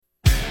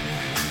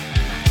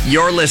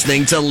You're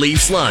listening to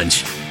Leafs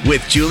Lunch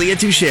with Julia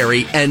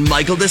Tucheri and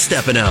Michael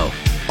DeStefano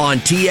on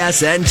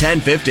TSN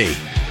 1050.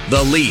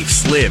 The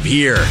Leafs live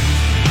here.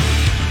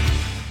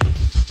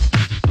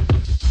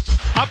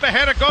 Up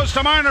ahead it goes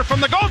to Marner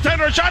from the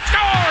goaltender. Shot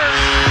scores!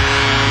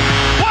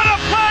 What a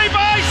play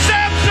by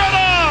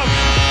Samsonov!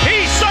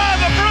 He saw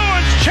the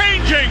Bruins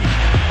changing.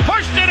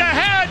 Pushed it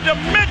ahead to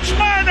Mitch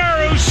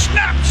Marner, who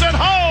snaps it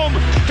home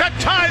to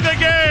tie the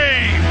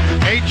game.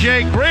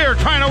 A.J. Greer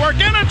trying to work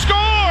in and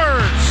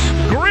scores!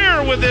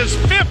 Greer with his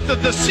 5th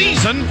of the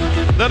season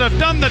that have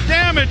done the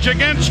damage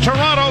against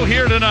Toronto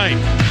here tonight.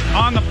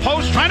 On the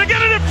post, trying to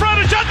get it in front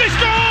of shot, they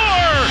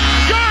score!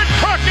 Yard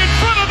puck in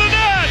front of the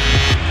net!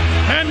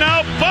 And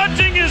now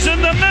Bunting is in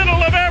the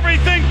middle of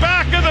everything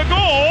back of the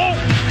goal.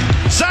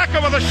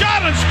 Saka with a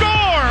shot and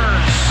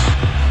scores!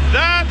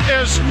 That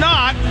is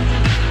not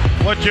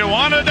what you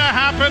wanted to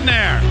happen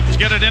there. Let's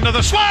get it into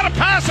the slot, a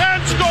pass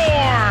and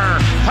score!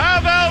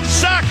 Pavel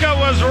Saka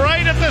was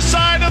right at the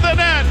side of the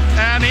net,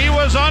 and he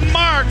was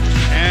unmarked.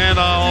 And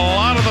a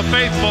lot of the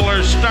faithful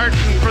are starting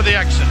for the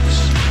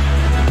exits.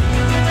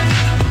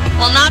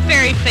 Well, not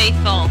very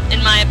faithful,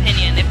 in my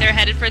opinion, if they're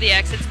headed for the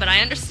exits. But I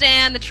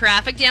understand the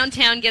traffic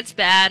downtown gets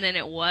bad, and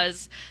it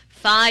was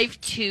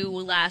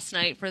 5-2 last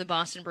night for the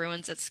Boston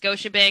Bruins at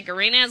Scotiabank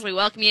Arena. As we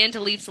welcome you into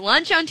Leafs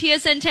Lunch on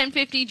TSN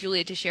 1050,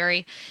 Julia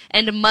Tucheri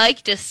and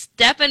Mike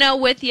DeStefano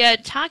with you.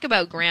 Talk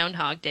about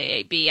Groundhog Day,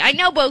 AB. I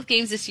know both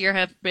games this year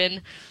have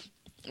been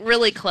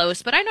really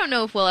close, but I don't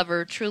know if we'll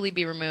ever truly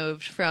be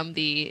removed from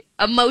the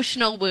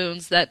emotional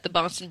wounds that the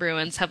Boston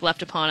Bruins have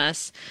left upon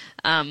us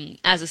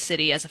as a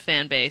city, as a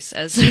fan base,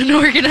 as an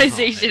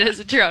organization, as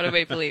the Toronto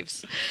Maple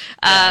Leafs.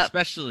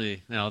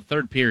 Especially,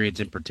 third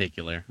periods in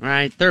particular,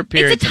 right? Third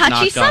periods it's a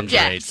touchy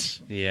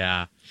subject.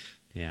 Yeah.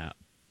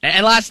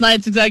 And last night,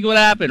 it's exactly what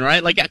happened,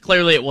 right? Like,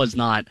 clearly it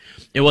wasn't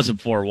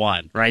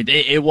 4-1, right?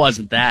 It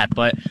wasn't that.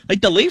 But, like,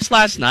 the Leafs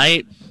last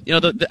night,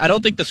 I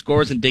don't think the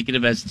score is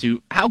indicative as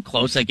to how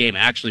close that game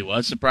actually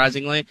was,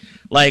 surprisingly.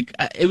 Like,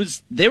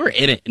 they were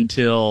in it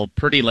until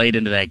pretty late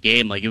into that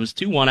game. Like, it was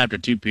 2-1 after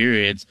 2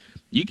 periods.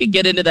 You could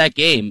get into that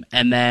game,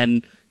 and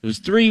then it was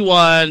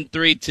 3-1,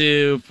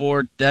 3-2,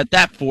 4.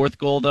 That fourth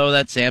goal, though,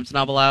 that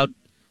Samsonov allowed,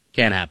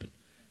 can't happen.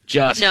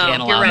 Can't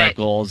allow that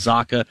goal.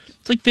 Zacha,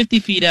 it's like 50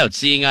 feet out,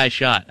 seeing eye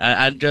shot.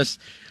 That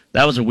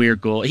was a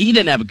weird goal. He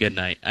didn't have a good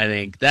night, I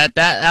think.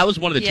 That was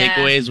one of the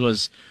takeaways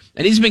was,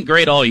 and he's been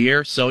great all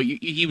year, so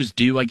he was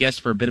due, I guess,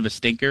 for a bit of a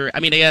stinker.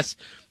 I mean, I guess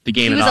the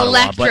game he in was Ottawa,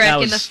 electric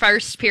but in the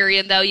first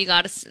period, though. You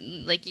got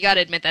to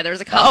admit that there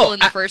was a couple in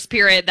the first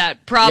period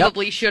that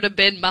probably should have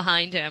been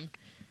behind him.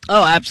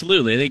 Oh,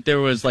 absolutely. I think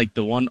there was like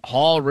the one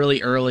Hall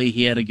really early.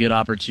 He had a good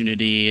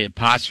opportunity.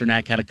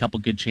 Pastrnak had a couple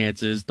good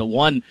chances.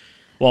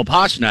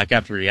 Pastrnak,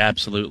 after he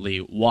absolutely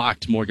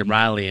walked Morgan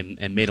Rielly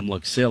and made him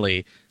look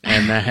silly,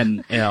 and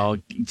then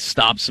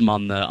stops him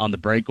on the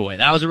breakaway.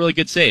 That was a really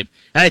good save.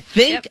 And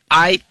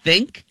I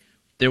think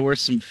there were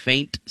some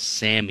faint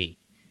Sammy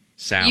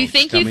sounds. You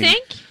think?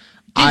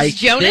 Does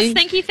Jonas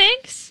think he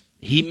thinks?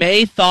 He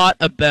may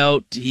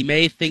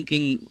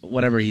thinking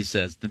whatever he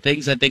says. The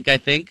things I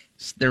think.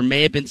 There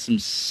may have been some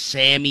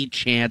Sammy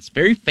chants,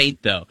 very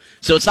faint though.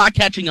 So it's not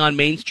catching on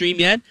mainstream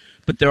yet,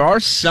 but there are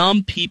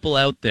some people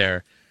out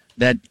there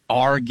that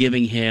are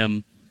giving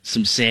him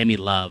some Sammy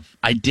love.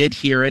 I did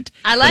hear it.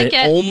 I like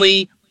it.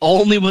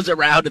 Only was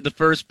around in the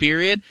first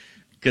period,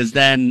 because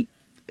then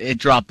it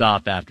dropped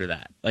off after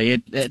that.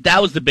 Like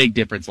that was the big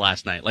difference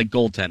last night. Like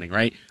goaltending,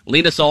 right?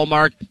 Linus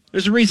Ullmark.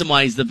 There's a reason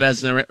why he's the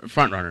Vezina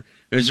front runner.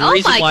 There's a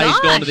reason why he's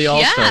going to the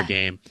All-Star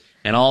game.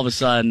 And all of a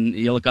sudden,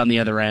 you look on the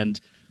other end.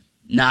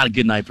 Not a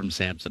good night from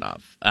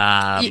Samsonov.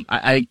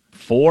 I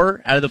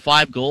 4 out of the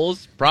 5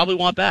 goals probably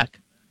want back.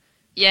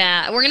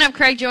 Yeah, we're going to have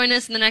Craig join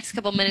us in the next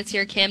couple minutes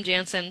here, Cam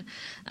Jansen,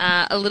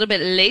 a little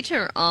bit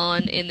later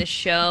on in the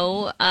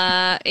show,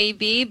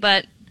 AB,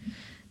 but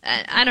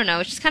I don't know,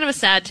 it's just kind of a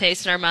sad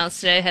taste in our mouths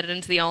today, headed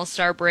into the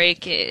All-Star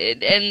break,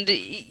 and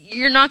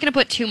you're not going to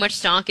put too much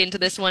stock into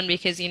this one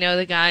because,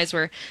 the guys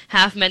were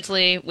half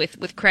mentally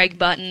with Craig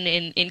Button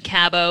in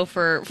Cabo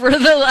for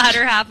the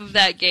latter half of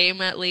that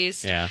game, at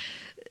least. Yeah.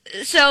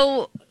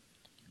 So,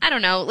 I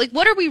don't know. Like,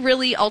 what are we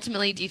really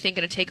ultimately, do you think,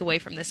 going to take away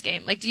from this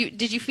game? Like,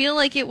 did you feel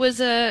like it was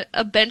a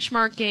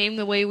benchmark game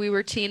the way we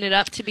were teeing it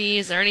up to be?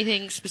 Is there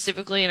anything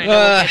specifically? And I know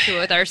we'll get to it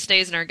with our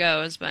stays and our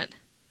goes, but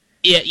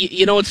yeah,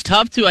 it's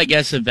tough to, I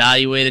guess,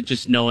 evaluate it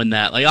just knowing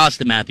that like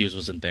Austin Matthews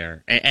wasn't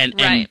there, and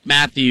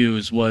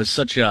Matthews was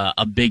such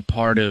a big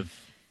part of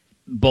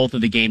both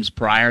of the games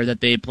prior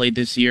that they had played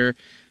this year.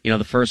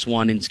 The first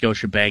one in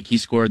Scotiabank, he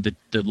scored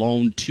the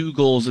lone 2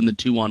 goals in the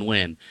 2-1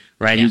 win,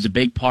 right? Yeah. He was a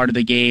big part of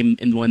the game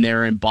when they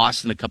were in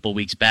Boston a couple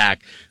weeks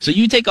back. So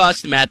you take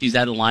Austin Matthews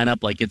out of the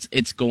lineup, like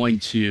it's going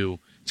to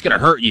it's going to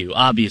hurt you,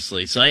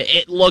 obviously. So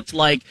it looked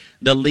like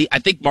the league. I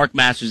think Mark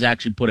Masters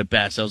actually put it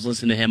best. I was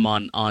listening to him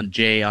on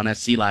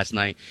SC last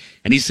night,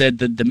 and he said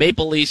that the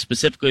Maple Leafs,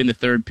 specifically in the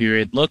third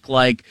period, looked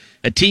like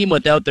a team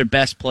without their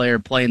best player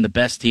playing the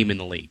best team in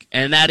the league.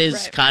 And that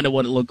is kind of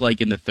what it looked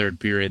like in the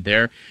third period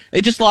there. They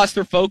just lost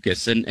their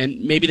focus, and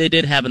maybe they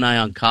did have an eye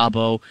on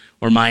Cabo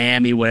or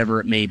Miami, whatever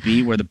it may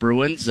be, where the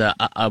Bruins, a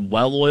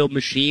well-oiled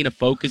machine, a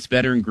focused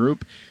veteran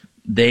group,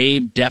 they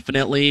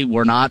definitely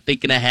were not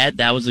thinking ahead.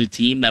 That was a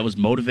team that was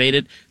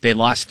motivated. They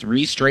lost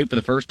 3 straight for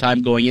the first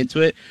time going into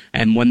it.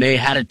 And when they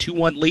had a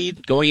 2-1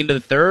 lead going into the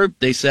third,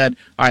 they said,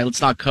 all right, let's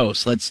not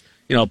coast. Let's,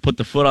 put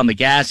the foot on the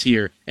gas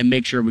here and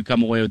make sure we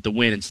come away with the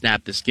win and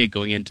snap the skid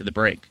going into the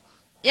break.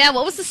 Yeah,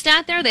 what was the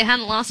stat there? They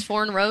hadn't lost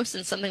 4 in a row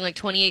since something like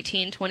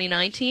 2018,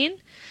 2019.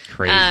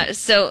 Crazy.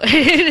 So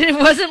it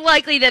wasn't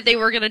likely that they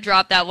were going to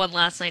drop that one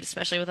last night,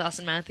 especially with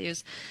Austin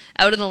Matthews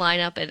out of the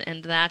lineup,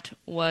 and that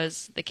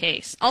was the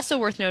case. Also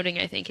worth noting,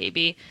 I think,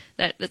 AB,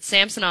 that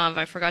Samsonov,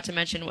 I forgot to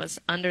mention, was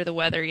under the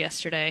weather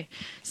yesterday.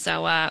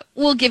 So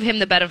we'll give him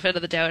the benefit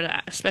of the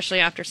doubt, especially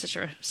after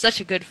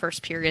such a good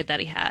first period that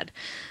he had.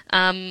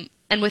 And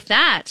with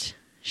that,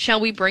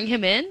 shall we bring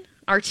him in?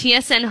 Our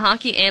TSN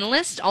hockey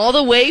analyst, all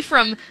the way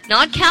from,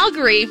 not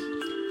Calgary,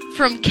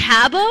 from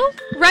Cabo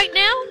right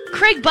now,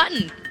 Craig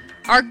Button,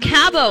 our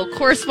Cabo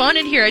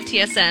correspondent here at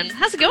TSN.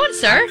 How's it going,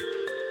 sir?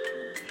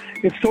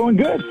 It's going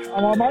good.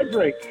 I'm on my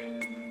break.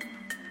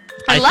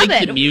 I love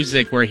think it. The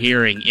music we're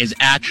hearing is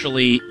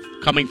actually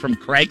coming from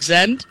Craig's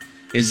end.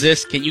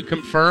 Can you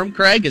confirm,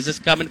 Craig? Is this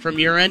coming from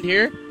your end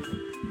here?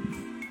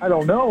 I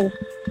don't know.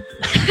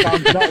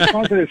 Sounds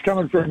like it's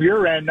coming from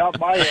your end, not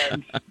my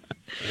end.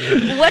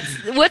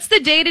 What's the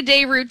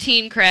day-to-day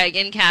routine, Craig,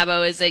 in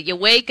Cabo? Is it you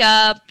wake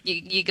up,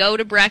 you go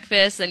to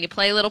breakfast, then you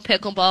play a little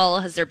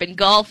pickleball? Has there been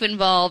golf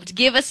involved?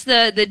 Give us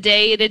the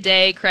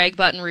day-to-day Craig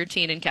Button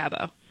routine in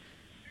Cabo.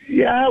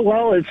 Yeah,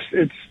 well,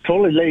 it's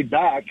totally laid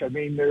back. I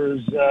mean,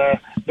 there's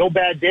no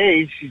bad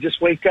days. You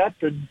just wake up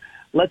and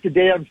let the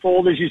day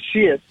unfold as you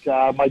see it.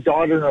 My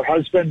daughter and her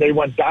husband, they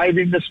went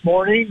diving this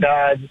morning.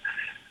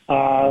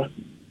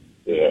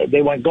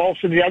 They went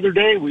golfing the other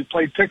day. We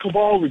played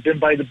pickleball. We've been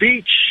by the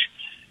beach.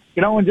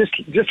 And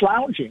just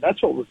lounging.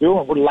 That's what we're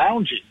doing. We're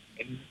lounging,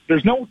 and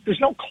there's no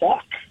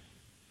clock.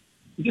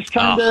 You just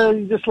kind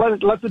of just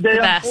let the day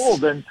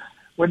unfold, and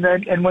when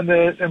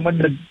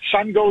the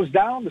sun goes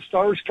down, the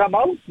stars come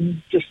out,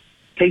 and just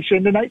takes you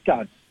into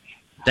nighttime.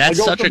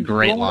 That's such a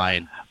great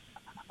line.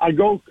 I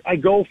go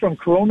from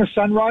Corona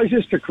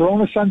sunrises to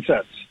Corona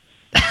sunsets.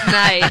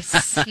 Nice.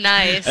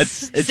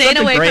 It's Staying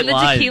away from the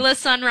line. tequila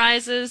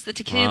sunrises. The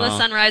tequila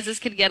sunrises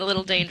could get a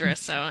little dangerous,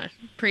 so I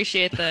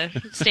appreciate the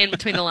staying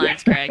between the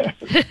lines, Craig.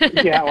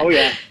 Yeah, oh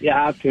yeah, you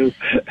have to.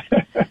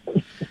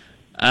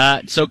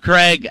 So,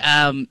 Craig,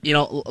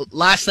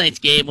 last night's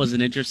game was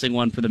an interesting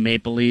one for the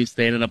Maple Leafs.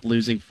 They ended up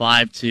losing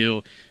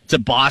 5-2 to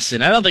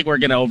Boston. I don't think we're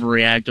going to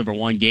overreact over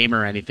one game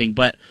or anything,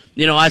 but,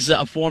 as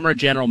a former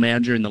general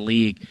manager in the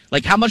league,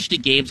 how much do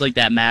games like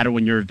that matter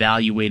when you're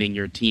evaluating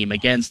your team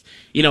against,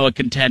 a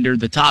contender,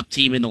 the top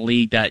team in the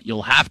league that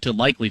you'll have to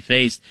likely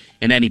face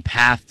in any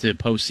path to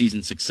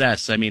postseason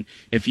success? I mean,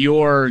 if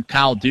you're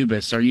Kyle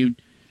Dubas, are you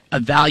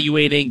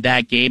evaluating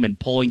that game and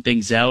pulling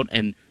things out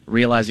and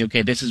realizing,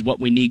 okay, this is what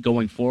we need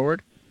going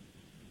forward?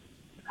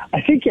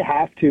 I think you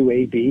have to,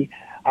 AB.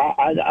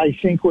 I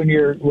think when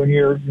you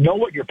know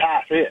what your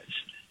path is,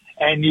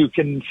 and you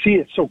can see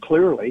it so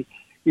clearly,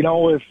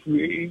 if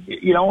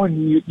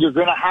and you're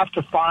going to have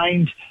to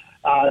find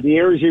the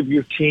areas of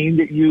your team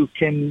that you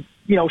can,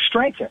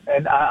 strengthen.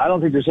 And I don't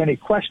think there's any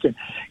question.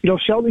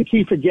 Sheldon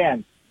Keefe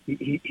again.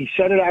 He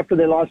said it after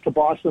they lost to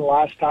Boston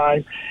last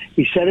time.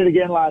 He said it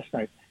again last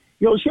night.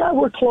 He goes, "Yeah,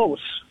 we're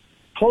close.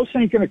 Close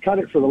ain't going to cut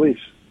it for the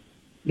Leafs.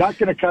 Not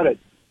going to cut it.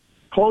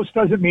 Close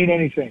doesn't mean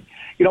anything.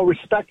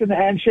 Respecting the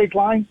handshake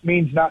line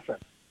means nothing."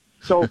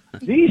 So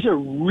these are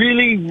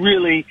really,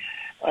 really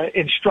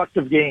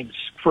instructive games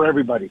for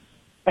everybody,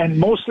 and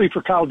mostly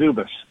for Kyle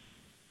Dubas.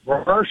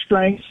 What are our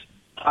strengths?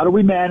 How do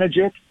we manage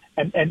it?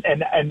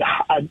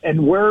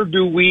 And where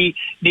do we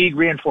need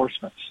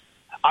reinforcements?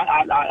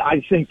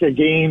 I think the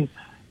game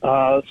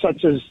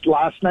such as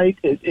last night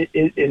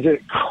is a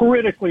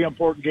critically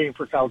important game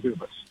for Kyle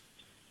Dubas.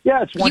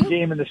 Yeah, it's one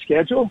game in the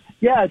schedule.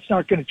 Yeah, it's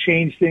not going to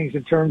change things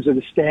in terms of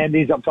the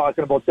standings. I'm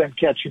talking about them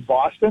catching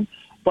Boston.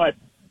 But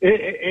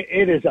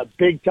it is a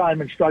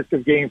big-time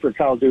instructive game for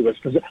Kyle Dubas.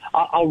 Because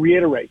I'll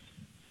reiterate,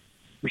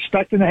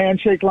 respecting the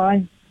handshake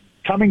line,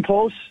 coming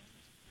close,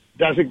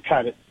 doesn't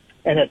cut it.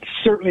 And it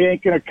certainly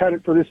ain't going to cut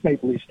it for this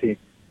Maple Leafs team.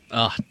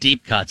 Oh,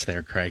 deep cuts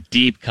there, Craig.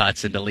 Deep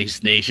cuts into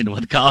Leafs Nation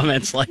with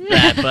comments like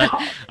that. But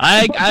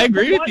I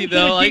agree with you,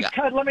 though.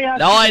 Let me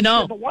ask you. I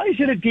know. But why is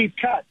it a deep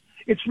cut?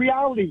 It's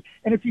reality,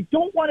 and if you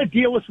don't want to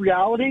deal with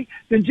reality,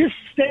 then just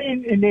stay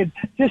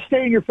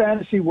in your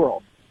fantasy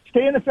world.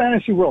 Stay in the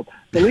fantasy world.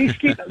 The Leafs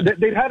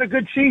they've had a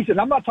good season.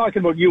 I'm not talking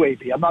about you,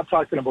 AB. I'm not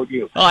talking about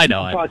you. Oh, I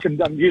know.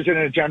 I'm using it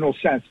in a general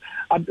sense.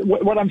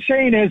 What I'm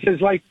saying is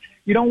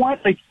you know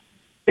what?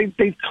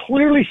 They've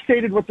clearly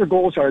stated what their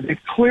goals are. They've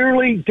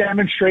clearly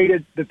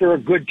demonstrated that they're a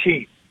good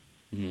team.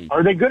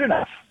 Are they good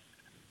enough?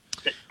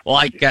 Well,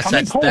 I guess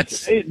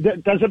that's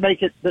it doesn't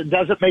make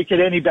it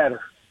any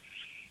better.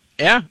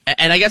 Yeah,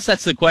 and I guess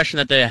that's the question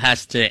that they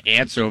has to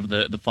answer over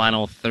the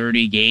final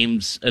 30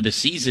 games of the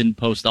season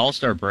post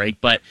All-Star break.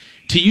 But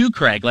to you,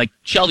 Craig, like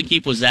Sheldon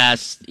Keefe was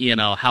asked,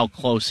 how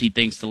close he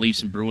thinks the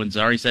Leafs and Bruins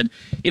are. He said,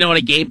 in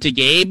a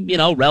game-to-game,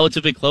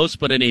 relatively close,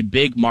 but in a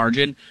big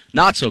margin,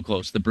 not so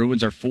close. The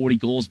Bruins are 40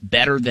 goals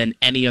better than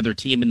any other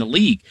team in the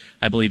league,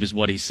 I believe is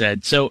what he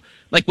said. So,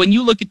 like, when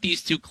you look at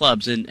these two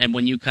clubs and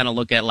when you kind of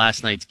look at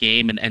last night's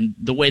game and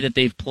the way that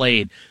they've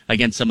played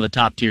against some of the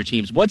top-tier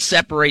teams, what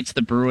separates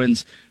the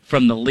Bruins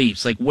from the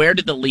Leafs? Like, where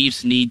did the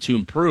Leafs need to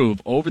improve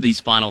over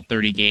these final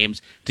 30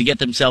 games to get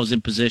themselves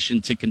in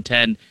position to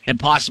contend and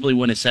possibly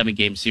win a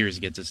 7-game series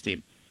against this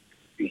team?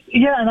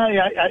 Yeah, and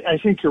I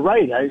think you're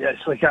right.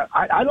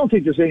 I don't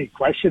think there's any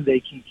question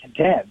they can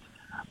contend.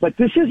 But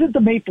this isn't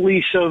the Maple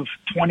Leafs of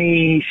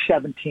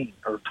 2017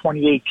 or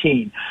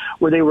 2018,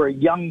 where they were a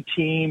young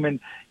team and,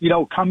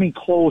 coming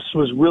close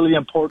was really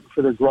important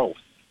for their growth.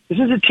 This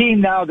is a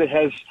team now that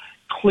has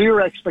clear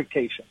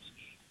expectations.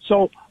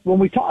 So when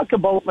we talk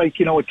about, a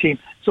team,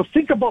 so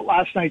think about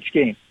last night's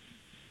game.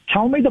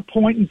 Tell me the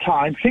point in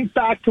time. Think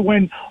back to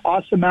when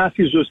Austin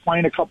Matthews was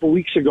playing a couple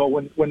weeks ago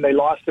when they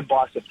lost in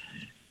Boston.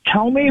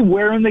 Tell me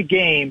where in the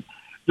game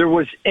there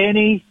was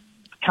any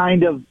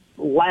kind of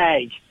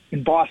lag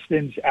in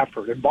Boston's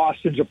effort, in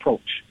Boston's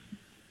approach.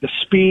 The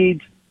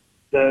speed,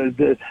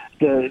 the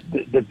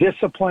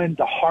discipline,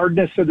 the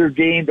hardness of their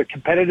game, the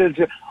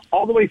competitiveness,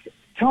 all the way.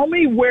 Tell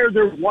me where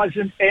there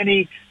wasn't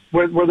any,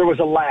 where there was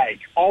a lag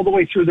all the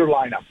way through their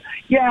lineup.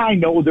 Yeah, I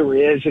know there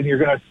is, and you're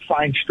going to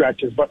find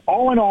stretches. But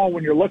all in all,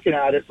 when you're looking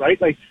at it, right,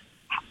 like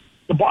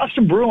the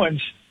Boston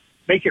Bruins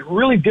make it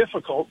really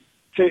difficult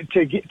to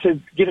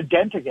get a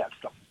dent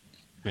against them.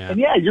 Yeah. And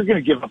yeah, you're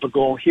going to give up a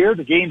goal here.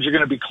 The games are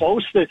going to be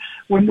close.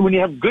 When you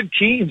have good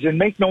teams, and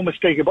make no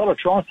mistake about it,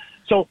 Toronto.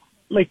 So,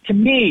 to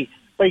me,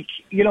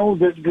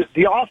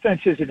 the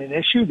offense isn't an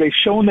issue. They've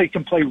shown they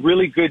can play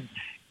really good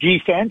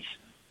defense,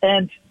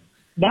 and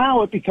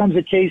now it becomes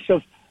a case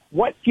of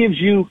what gives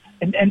you,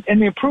 and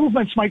the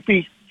improvements might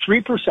be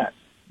 3%,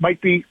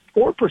 might be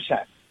 4%,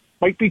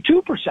 might be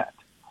 2%.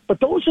 But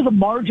those are the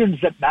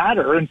margins that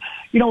matter. And,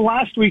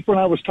 last week when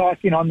I was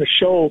talking on the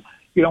show,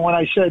 when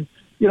I said,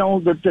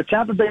 the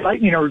Tampa Bay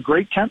Lightning are a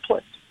great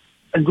template.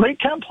 And,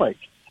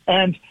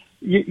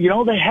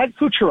 they had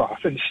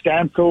Kucherov and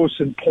Stamkos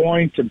and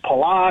Point and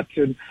Palat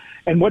and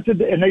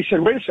they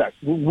said, wait a sec,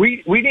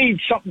 we need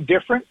something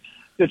different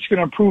that's going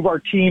to improve our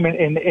team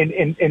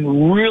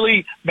in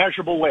really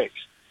measurable ways.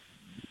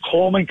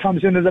 Coleman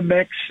comes into the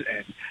mix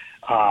and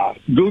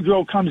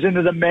Gaudreau comes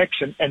into the mix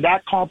and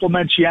that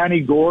complements Yanni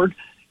Gourde.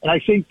 And I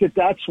think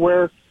that's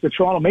where the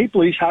Toronto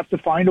Maple Leafs have to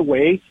find a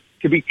way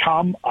to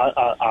become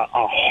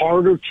a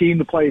harder team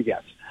to play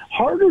against.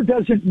 Harder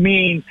doesn't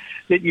mean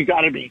that you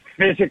got to be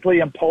physically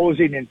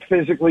imposing and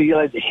physically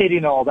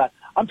hitting all that.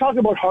 I'm talking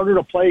about harder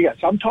to play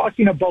against. I'm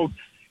talking about,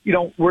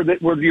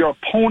 where your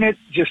opponent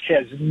just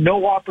has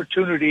no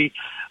opportunity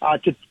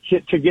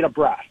to get a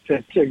breath,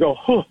 to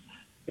go,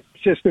 it's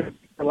just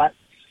relentless.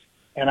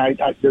 And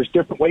there's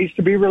different ways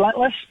to be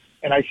relentless.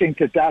 And I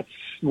think that's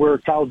where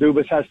Kyle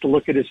Dubas has to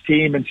look at his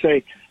team and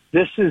say,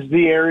 this is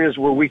the areas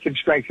where we can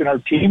strengthen our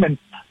team and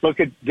look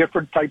at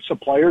different types of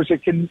players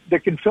that can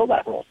fill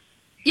that role.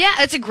 Yeah,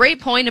 it's a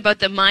great point about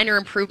the minor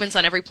improvements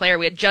on every player.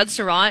 We had Judd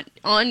Surratt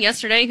on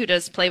yesterday, who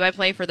does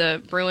play-by-play for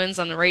the Bruins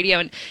on the radio,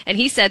 and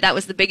he said that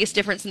was the biggest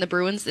difference in the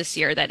Bruins this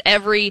year, that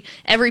every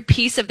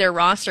piece of their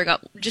roster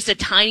got just a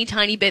tiny,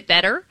 tiny bit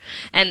better,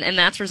 and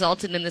that's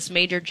resulted in this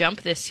major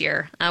jump this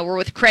year. We're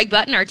with Craig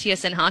Button, our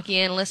TSN hockey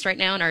analyst right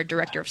now, and our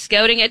director of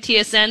scouting at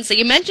TSN. So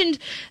you mentioned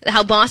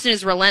how Boston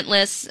is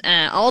relentless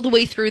all the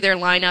way through their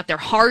lineup. They're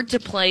hard to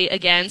play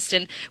against,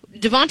 and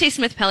Devontae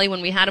Smith-Pelly,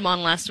 when we had him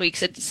on last week,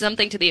 said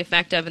something to the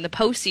effect of, in the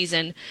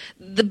postseason,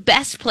 the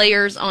best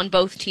players on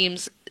both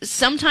teams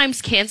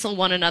sometimes cancel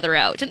one another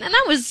out. And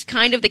that was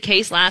kind of the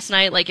case last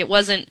night. It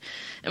wasn't,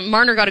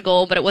 Marner got a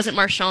goal, but it wasn't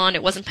Marchand,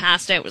 it wasn't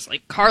Pasta, it was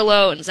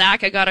Carlo and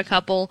Zaka got a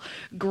couple,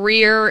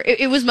 Greer.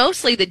 It was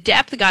mostly the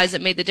depth guys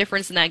that made the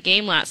difference in that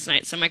game last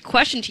night. So my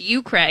question to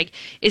you, Craig,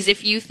 is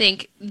if you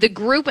think the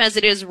group as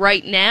it is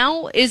right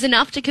now is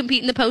enough to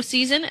compete in the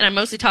postseason, and I'm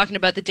mostly talking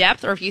about the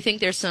depth, or if you think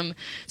there's some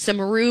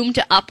room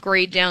to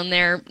upgrade down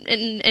there,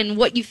 and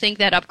what you think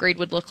that upgrade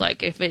would look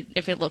like, if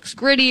it looks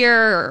grittier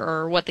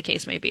or what the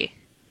case may be.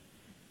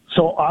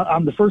 So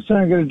I'm the first thing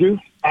I'm going to do,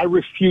 I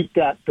refute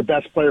that the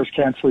best players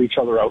cancel each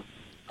other out.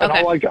 And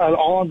okay.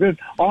 all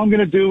I'm going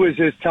to do is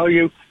tell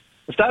you,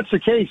 if that's the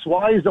case,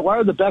 why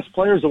are the best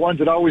players the ones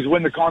that always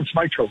win the Conn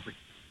Smythe Trophy?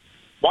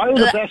 Why are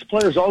the best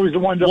players always the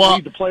ones that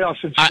lead the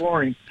playoffs in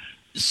scoring?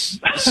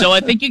 So I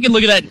think you can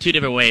look at that in two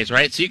different ways,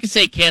 right? So you can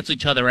say cancel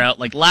each other out.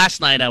 Like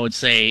last night, I would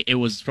say it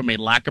was from a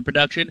lack of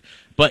production.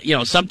 But,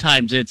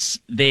 sometimes it's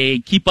they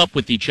keep up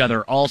with each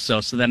other also.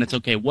 So then it's,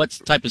 okay, what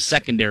type of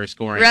secondary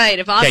scoring right,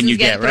 if Austin's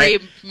getting 3,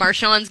 right?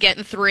 Marchand's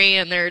getting 3,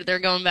 and they're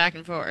going back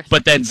and forth.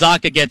 But then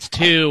Zaka gets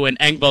 2 and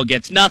Engvall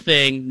gets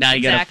nothing. Now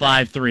you got a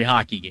 5-3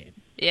 hockey game.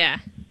 Yeah.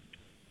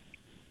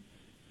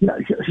 Yeah,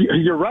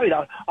 you're right.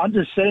 I'm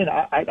just saying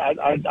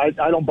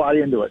I don't buy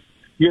into it.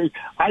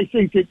 I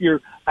think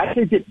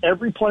that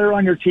every player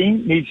on your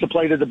team needs to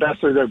play to the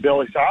best of their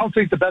abilities. I don't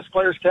think the best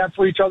players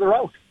cancel each other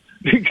out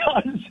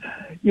because,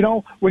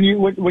 when you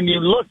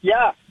look,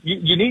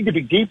 you need to be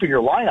deep in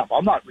your lineup.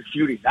 I'm not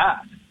refuting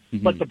that.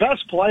 Mm-hmm. But the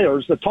best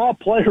players, the top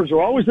players, are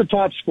always the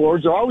top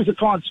scorers. They're always the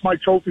Conn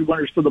Smythe Trophy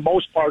winners for the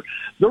most part.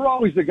 They're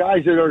always the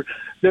guys that are,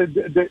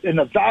 in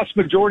the vast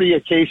majority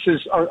of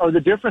cases, are the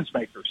difference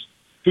makers.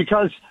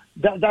 Because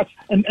that's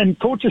and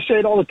coaches say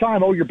it all the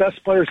time. Oh, your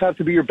best players have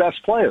to be your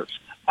best players.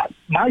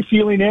 My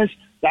feeling is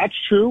that's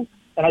true,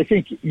 and I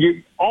think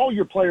all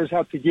your players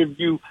have to give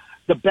you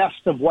the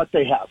best of what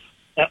they have,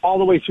 and all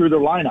the way through their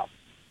lineup.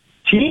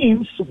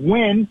 Teams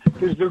win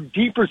because they're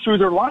deeper through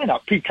their lineup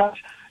because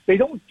they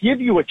don't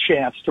give you a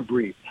chance to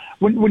breathe.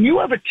 When you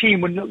have a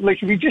team,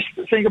 if you just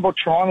think about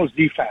Toronto's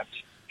defense,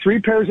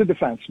 3 pairs of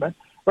defensemen,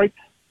 right?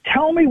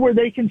 Tell me where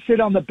they can sit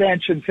on the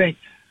bench and think,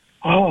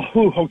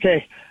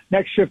 okay,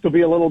 next shift will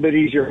be a little bit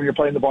easier when you're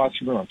playing the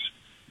Boston Bruins.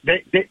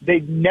 They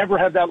never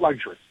have that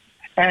luxury.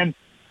 And,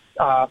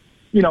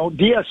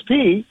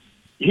 DSP,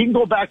 he can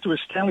go back to his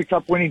Stanley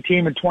Cup winning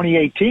team in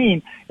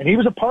 2018, and he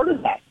was a part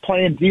of that,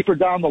 playing deeper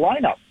down the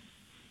lineup.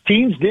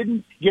 Teams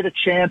didn't get a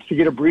chance to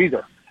get a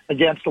breather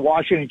against the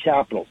Washington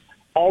Capitals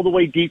all the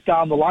way deep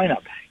down the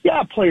lineup.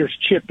 Yeah, players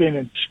chip in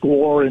and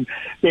score, and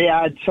they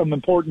add some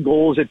important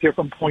goals at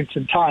different points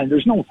in time.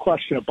 There's no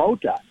question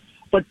about that.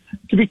 But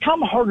to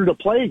become harder to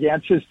play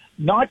against is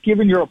not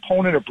giving your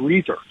opponent a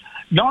breather,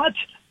 not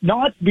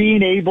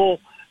being able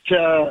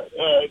to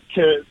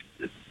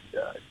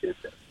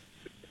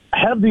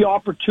have the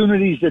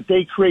opportunities that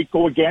they create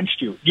go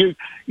against you.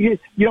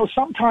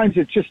 Sometimes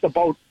it's just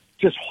about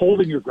just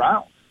holding your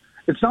ground.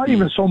 It's not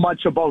even so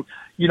much about,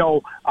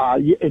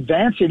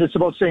 advancing. It's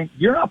about saying,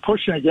 you're not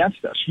pushing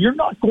against us. You're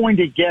not going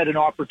to get an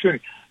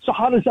opportunity. So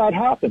how does that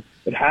happen?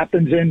 It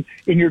happens in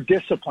your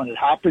discipline. It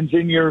happens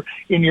in your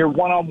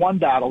one-on-one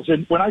battles.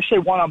 And when I say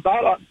one-on-one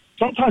battle,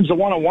 sometimes the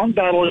one-on-one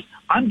battle is,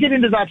 I'm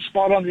getting to that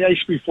spot on the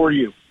ice before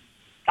you.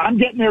 I'm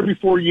getting there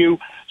before you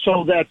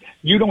so that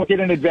you don't get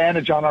an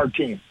advantage on our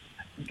team.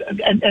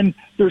 And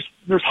there's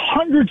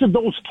hundreds of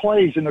those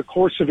plays in the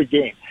course of a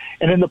game.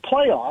 And in the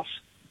playoffs,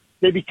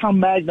 they become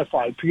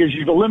magnified because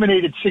you've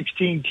eliminated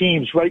 16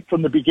 teams right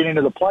from the beginning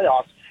of the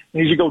playoffs.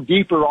 And as you go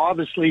deeper,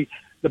 obviously,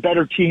 the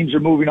better teams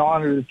are moving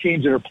on, or the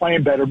teams that are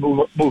playing better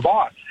move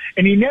on.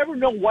 And you never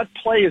know what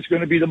play is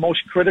going to be the most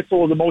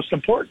critical or the most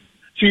important.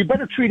 So you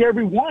better treat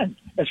every one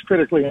as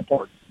critically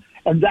important.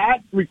 And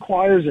that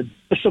requires a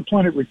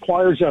discipline. It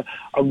requires a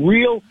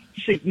real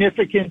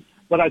significant,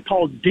 what I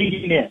call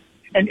digging in.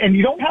 And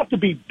you don't have to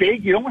be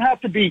big. You don't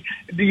have to be,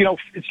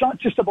 it's not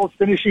just about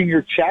finishing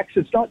your checks.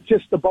 It's not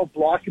just about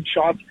blocking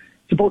shots.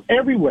 It's about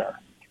everywhere.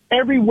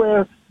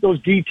 Everywhere, those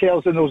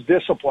details and those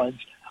disciplines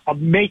of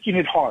making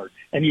it hard.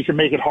 And you can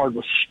make it hard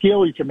with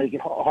skill. You can make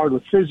it hard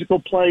with physical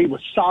play,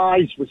 with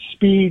size, with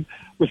speed,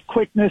 with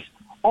quickness.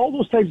 All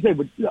those types of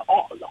things.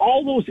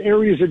 All those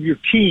areas of your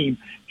team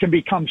can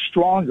become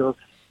stronger.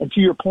 And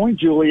to your point,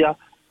 Julia,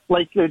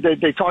 like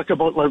they talked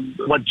about, like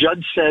what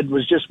Judge said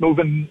was just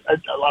moving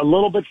a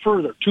little bit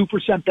further,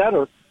 2%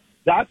 better.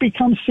 That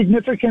becomes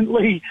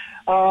significantly,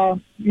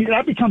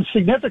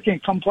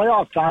 significant come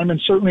playoff time,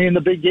 and certainly in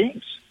the big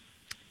games.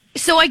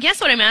 So I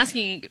guess what I'm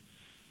asking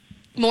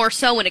more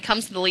so when it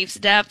comes to the Leafs'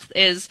 depth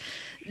is,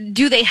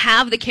 do they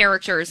have the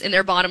characters in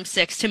their bottom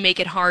 6 to make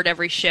it hard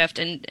every shift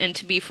and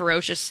to be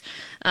ferocious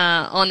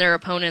on their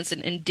opponents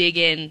and dig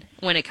in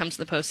when it comes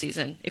to the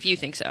postseason, if you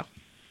think so?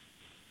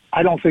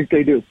 I don't think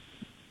they do.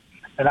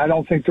 And I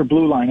don't think their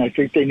blue line. I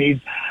think they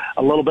need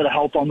a little bit of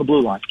help on the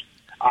blue line.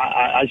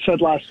 I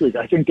said last week,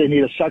 I think they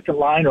need a second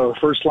line or a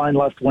first line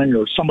left winger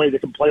or somebody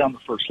that can play on the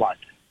first line.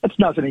 That's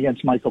nothing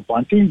against Michael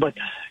Bunting, but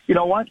you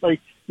know what?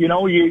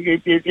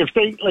 If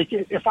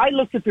I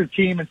looked at their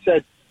team and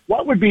said,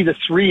 what would be the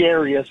 3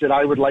 areas that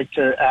I would like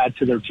to add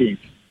to their team?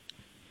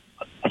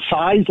 A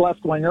size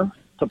left winger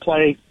to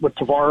play with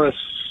Tavares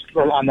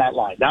on that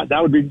line.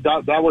 That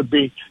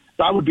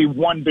would be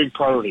one big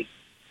priority.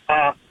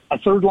 A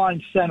third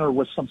line center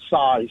with some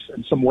size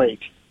and some weight,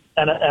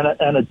 and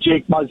a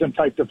Jake Muzzin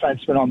type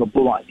defenseman on the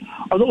blue line.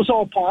 Are those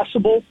all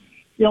possible?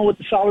 With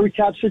the salary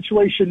cap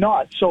situation,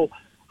 not. So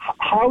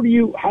how do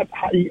you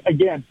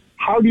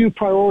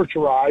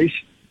prioritize,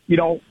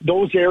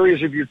 those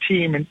areas of your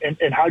team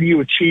and how do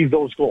you achieve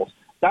those goals?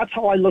 That's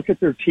how I look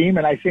at their team,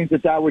 and I think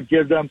that would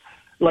give them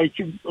like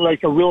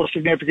a real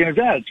significant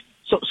advantage.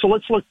 So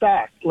let's look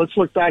back. Let's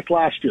look back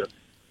last year.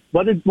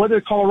 What did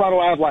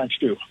Colorado Avalanche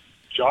do?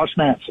 Josh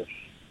Manson.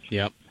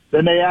 Yep.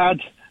 Then they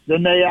add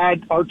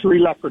Arturi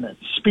Lehkonen,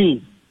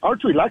 speed.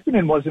 Arturi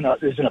Lehkonen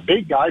isn't a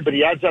big guy, but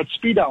he adds that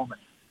speed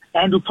element.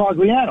 Andrew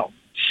Cogliano,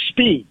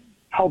 speed,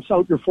 helps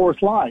out your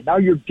fourth line. Now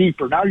you're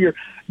deeper. Now you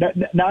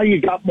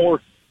got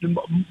more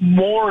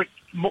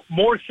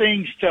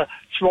things to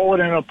throw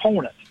at an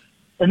opponent.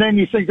 And then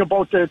you think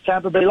about the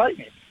Tampa Bay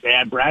Lightning. They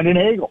had Brandon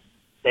Hagel.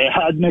 They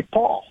had Nick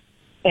Paul.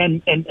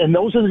 And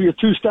those are your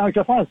 2 Stanley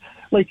Cup finals.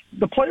 Like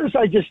the players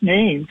I just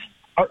named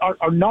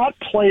are not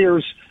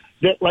players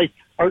that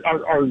are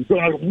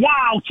going to,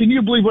 wow, can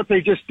you believe what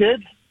they just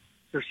did?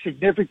 They're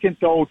significant,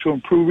 though, to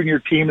improving your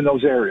team in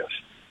those areas.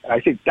 And I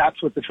think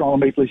that's what the Toronto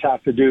Maple Leafs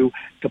have to do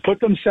to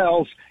put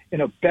themselves in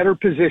a better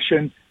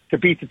position to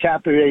beat the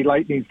Tampa Bay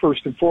Lightning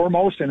first and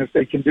foremost. And if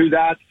they can do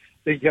that,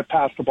 they can get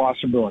past the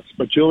Boston Bruins.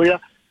 But,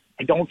 Julia,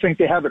 I don't think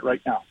they have it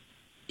right now.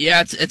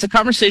 Yeah, it's a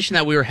conversation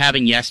that we were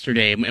having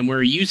yesterday, and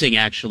we're using,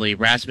 actually,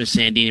 Rasmus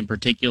Sandin in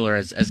particular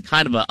as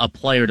kind of a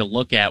player to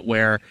look at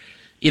where,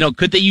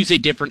 could they use a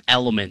different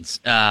elements,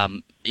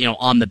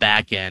 on the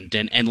back end.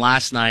 And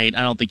last night,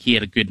 I don't think he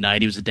had a good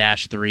night. He was a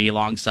 -3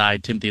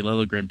 alongside Timothy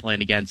Liljegren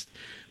playing against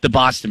the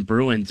Boston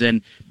Bruins.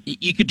 And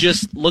you could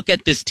just look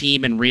at this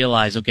team and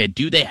realize, okay,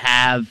 do they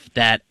have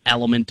that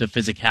element of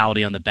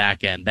physicality on the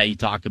back end that you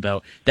talk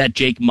about, that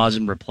Jake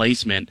Muzzin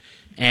replacement?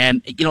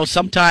 And,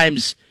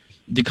 sometimes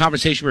the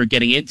conversation we were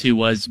getting into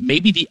was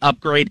maybe the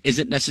upgrade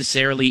isn't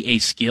necessarily a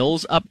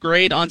skills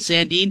upgrade on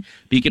Sandin,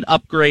 but you can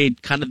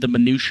upgrade kind of the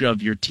minutia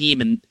of your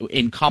team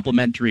in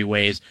complementary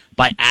ways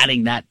by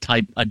adding that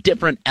a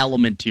different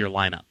element to your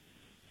lineup.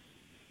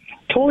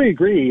 Totally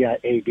agree,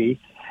 AB.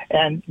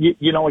 And,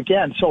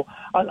 again, so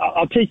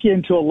I'll take you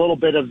into a little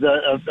bit of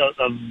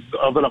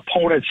an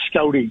opponent's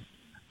scouting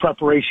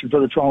preparation for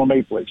the Toronto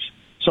Maple Leafs.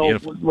 So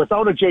Beautiful.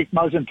 Without a Jake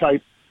Muzzin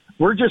type,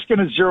 we're just going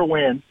to zero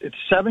in. It's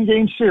a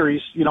 7-game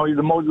series. You're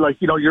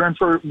in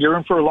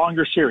for a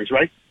longer series,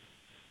 right?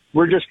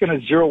 We're just going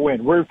to zero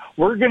in. We're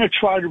going to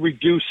try to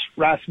reduce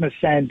Rasmus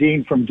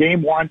Sandin from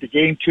game 1 to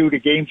game 2 to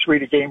game 3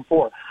 to game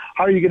 4.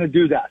 How are you going to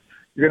do that?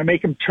 You're going to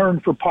make him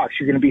turn for pucks.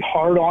 You're going to be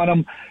hard on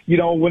him,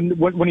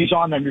 when he's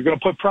on them. You're going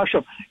to put pressure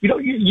on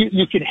him.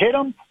 You can hit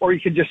him, or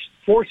you can just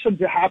force him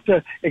to have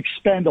to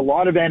expend a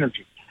lot of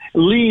energy.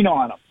 Lean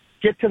on him.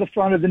 Get to the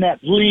front of the net.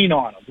 Lean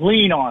on him.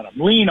 Lean on him.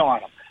 Lean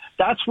on him.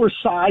 That's where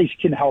size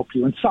can help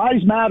you, and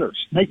size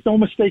matters. Make no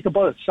mistake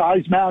about it.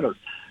 Size matters.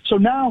 So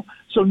now,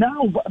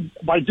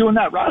 by doing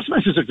that,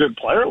 Rasmus is a good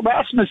player.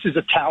 Rasmus is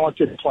a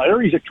talented player.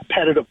 He's a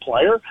competitive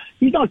player.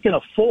 He's not going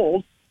to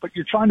fold, but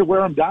you're trying to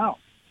wear him down.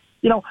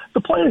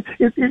 The player.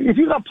 If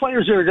you got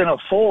players that are going to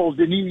fold,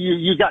 then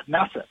you got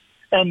nothing.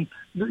 And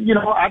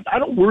I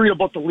don't worry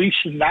about the Leafs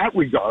in that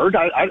regard.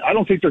 I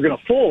don't think they're going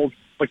to fold,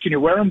 but can you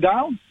wear them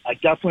down? I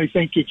definitely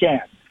think you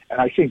can. And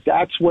I think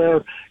that's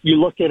where you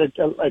look at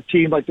a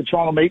team like the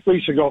Toronto Maple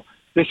Leafs and go,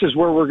 this is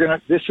where we're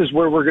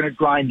gonna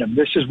grind them.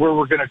 This is where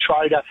we're gonna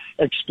try to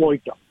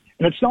exploit them.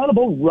 And it's not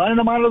about running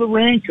them out of the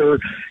rink or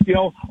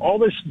all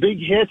this big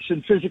hits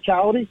and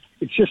physicality.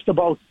 It's just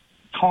about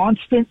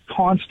constant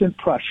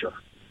pressure.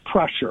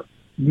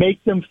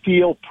 Make them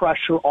feel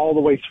pressure all the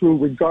way through,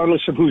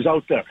 regardless of who's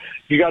out there.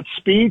 If you got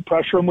speed,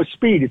 pressure them with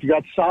speed. If you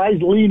got size,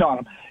 lean on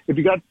them. If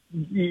you're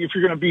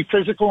going to be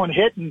physical and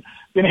hit,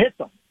 then hit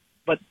them.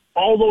 But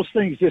all those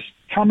things just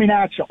coming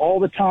at you all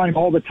the time.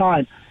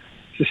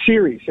 It's a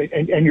series,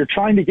 and you're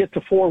trying to get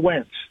to 4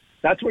 wins.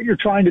 That's what you're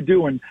trying to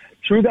do. And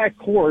through that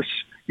course,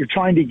 you're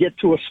trying to get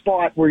to a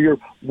spot where you're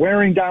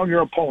wearing down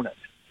your opponent.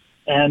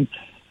 And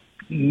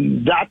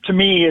that, to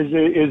me,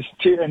 is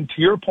to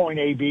your point,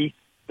 AB,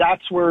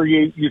 that's where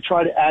you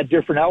try to add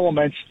different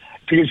elements,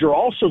 because you're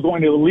also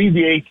going to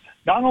alleviate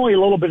not only a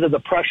little bit of the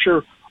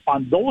pressure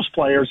on those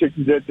players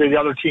that the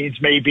other teams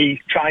may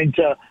be trying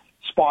to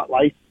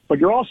spotlight, but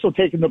you're also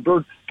taking the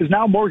burden, because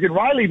now Morgan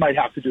Rielly might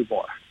have to do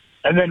more.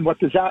 And then what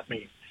does that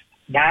mean?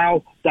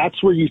 Now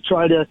that's where you're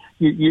trying to,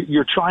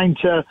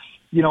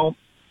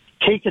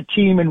 take a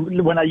team,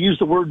 and when I use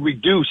the word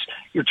reduce,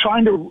 you're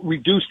trying to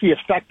reduce the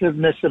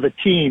effectiveness of a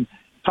team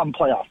come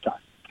playoff time.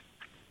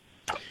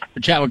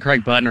 We're chatting with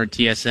Craig Butner,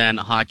 TSN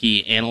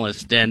hockey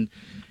analyst. And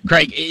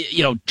Craig,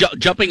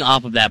 jumping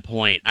off of that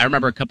point, I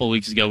remember a couple of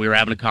weeks ago we were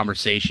having a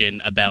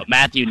conversation about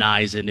Matthew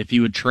Knies and if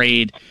you would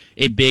trade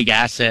a big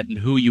asset and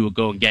who you would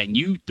go and get. And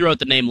you threw out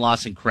the name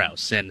Lawson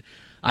Crouse, and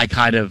I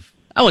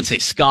wouldn't say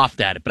scoffed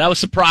at it, but I was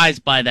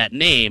surprised by that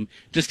name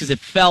just because it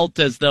felt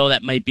as though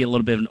that might be a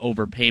little bit of an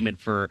overpayment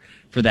for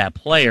that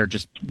player,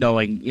 just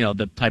knowing,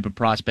 the type of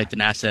prospect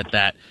and asset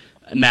that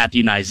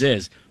Matthew Knies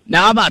is.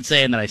 Now, I'm not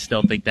saying that I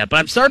still think that, but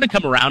I'm starting to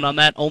come around on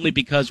that only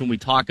because when we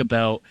talk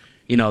about,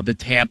 the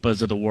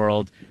Tampas of the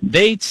world,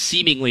 they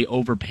seemingly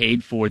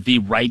overpaid for the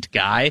right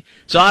guy.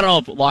 So I don't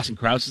know if Lawson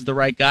Crouse is the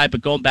right guy, but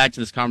going back to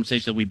this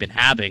conversation that we've been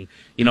having,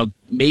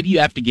 maybe you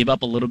have to give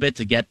up a little bit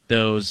to get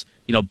those,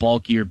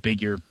 bulkier,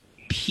 bigger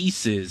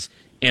pieces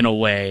in a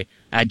way.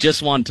 I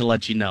just wanted to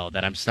let you know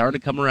that I'm starting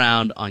to come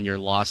around on your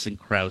Lawson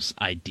Crouse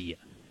idea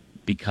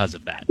because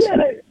of that. Yeah,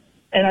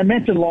 and I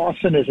mentioned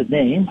Lawson as a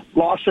name.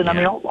 Lawson, yeah. I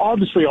mean,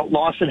 obviously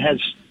Lawson has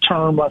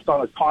term left on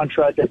a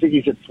contract. I think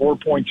he's at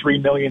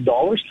 $4.3 million.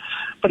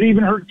 But I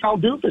even heard Cal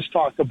Dubas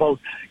talk about,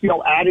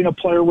 adding a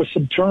player with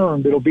some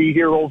term that'll be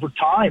here over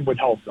time would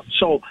help them.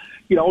 So,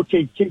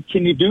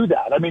 can you do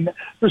that? I mean,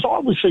 there's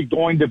obviously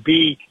going to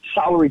be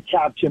salary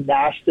cap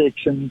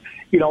gymnastics and,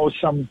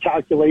 some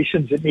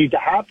calculations that need to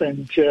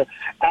happen to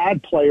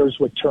add players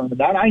with term. And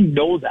that, I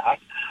know that.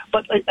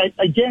 But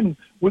again,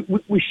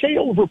 we say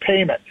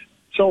overpayment.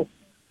 So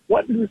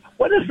what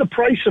is the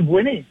price of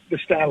winning the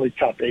Stanley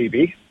Cup,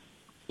 AB?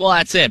 Well,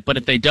 that's it. But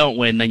if they don't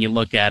win, then you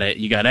look at it,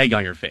 you got egg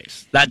on your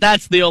face.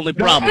 That's the only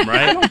problem,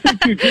 right? I don't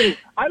think you do.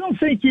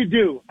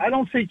 I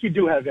don't think you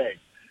do have egg.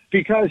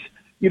 Because,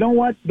 you know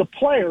what? The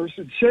players,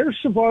 and Serge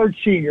Savard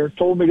Sr.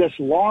 told me this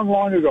long,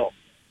 long ago.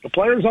 The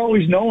players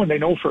always know, and they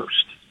know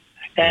first.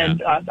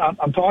 And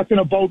I'm talking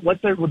about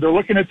what they're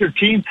looking at their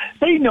team.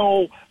 They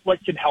know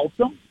what can help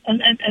them,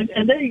 and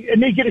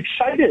they get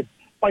excited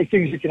by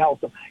things that can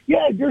help them.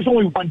 Yeah, there's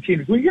only one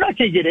team. You're not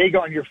going to get egg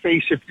on your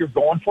face if you're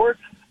going for it.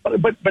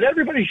 But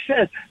everybody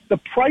says the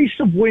price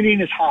of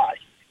winning is high,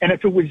 and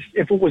if it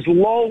was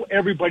low,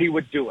 everybody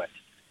would do it.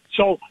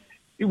 So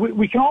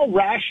we can all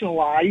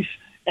rationalize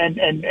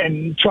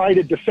and try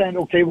to defend.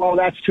 Okay, well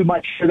that's too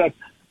much.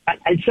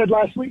 I said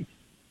last week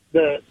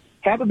the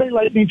Tampa Bay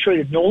Lightning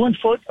traded Nolan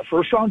Foote, a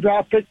first-round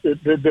draft pick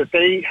that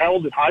they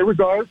held in high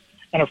regard,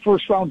 and a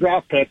first-round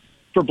draft pick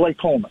for Blake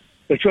Coleman.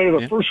 They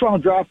traded a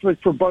first-round draft pick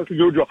for Barclay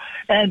Goodrow.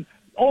 And,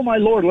 oh, my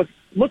Lord,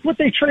 look what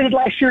they traded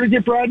last year to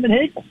get Bradman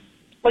Hagel.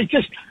 Like,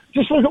 just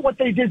look at what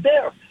they did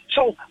there.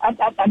 So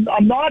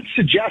I'm not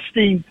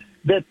suggesting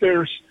that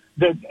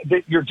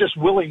that you're just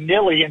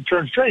willy-nilly in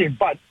terms of trading.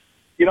 But,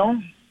 you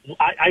know,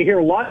 I hear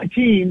a lot of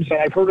teams, and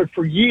I've heard it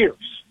for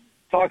years,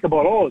 talk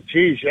about, oh,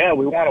 geez, yeah,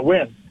 we want to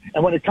win.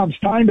 And when it comes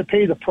time to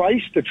pay the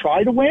price to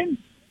try to win,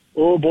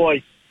 oh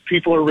boy,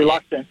 people are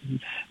reluctant. And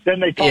then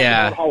they talk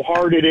about how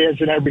hard it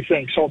is and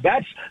everything. So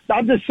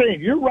I'm just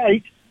saying, you're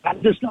right.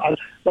 I'm just not,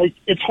 like,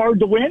 it's hard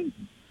to win.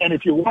 And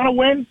if you want to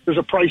win, there's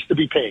a price to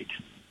be paid.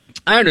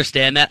 I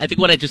understand that. I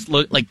think what I just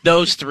look like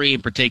those three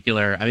in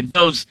particular. I mean,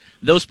 those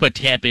put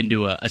Tampa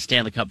into a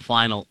Stanley Cup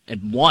final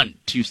and won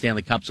 2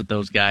 Stanley Cups with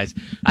those guys.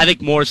 I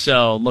think more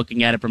so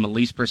looking at it from a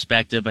Leafs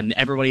perspective, and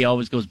everybody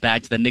always goes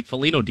back to the Nick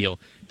Foligno deal.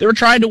 They were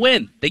trying to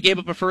win. They gave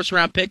up a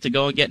first-round pick to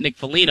go and get Nick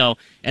Foligno,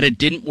 and it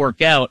didn't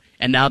work out.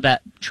 And now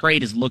that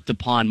trade is looked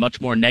upon much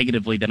more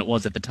negatively than it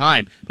was at the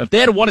time. But if they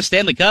had won a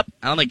Stanley Cup,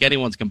 I don't think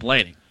anyone's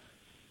complaining.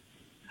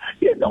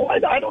 Yeah, no,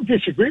 I don't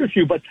disagree with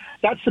you, but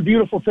that's the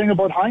beautiful thing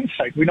about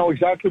hindsight. We know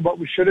exactly what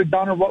we should have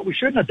done or what we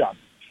shouldn't have done.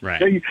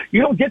 Right.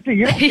 You don't get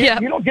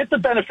the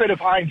benefit of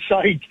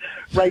hindsight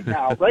right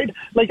now, right?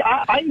 Like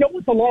I know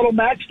what the Lotto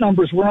Max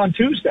numbers were on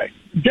Tuesday.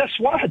 Guess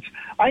what?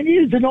 I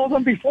needed to know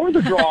them before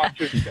the draw on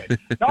Tuesday,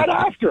 not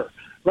after.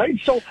 Right.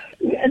 So,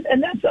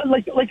 and that's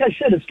like I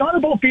said, it's not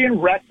about being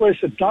reckless.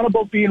 It's not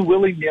about being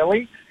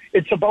willy-nilly.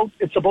 It's about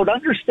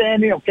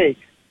understanding. Okay,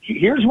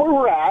 here's where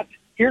we're at.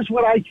 Here's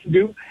what I can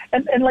do.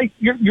 And like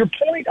your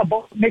point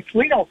about Nick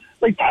Foligno,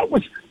 like that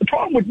was the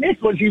problem with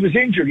Nick was he was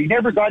injured. He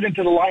never got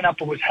into the lineup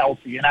and was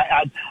healthy. And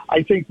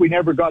I think we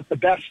never got the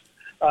best.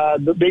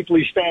 The Maple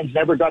Leafs fans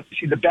never got to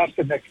see the best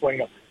of Nick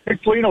Foligno.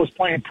 Nick Foligno is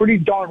playing pretty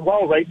darn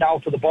well right now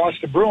for the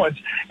Boston Bruins.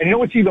 And you know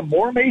what's even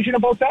more amazing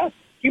about that?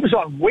 He was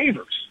on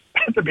waivers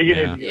at the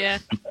beginning of the year.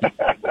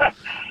 Yeah.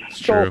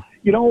 So,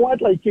 you know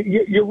what? Like,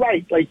 you're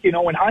right. Like, you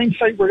know, in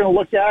hindsight, we're going to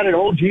look at it.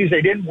 Oh, geez,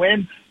 they didn't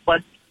win.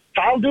 But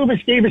Kyle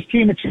Dubas gave his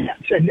team a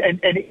chance.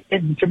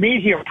 And to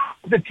me, he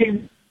improved the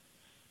team.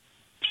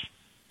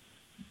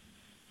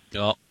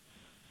 Oh,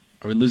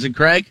 are we losing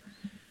Craig?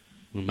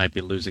 We might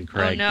be losing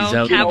Craig. Oh, no. He's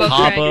out Cabo in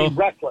Cabo.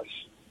 Reckless.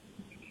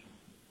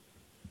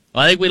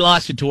 Well, I think we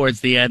lost you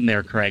towards the end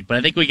there, Craig, but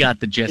I think we got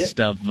the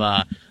gist of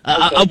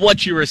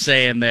what you were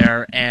saying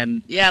there.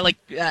 And yeah,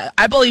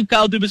 I believe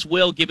Kyle Dubas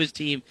will give his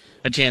team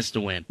a chance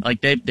to win. Like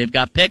they've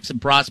got picks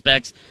and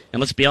prospects, and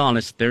let's be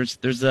honest,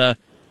 there's a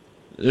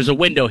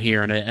window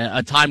here and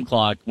a time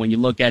clock when you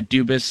look at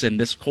Dubas and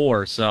this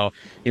core. So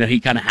you know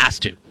he kind of has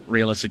to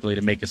realistically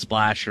to make a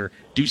splash or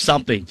do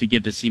something to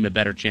give this team a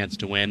better chance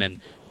to win. And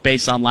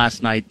based on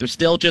last night,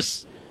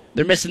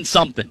 they're missing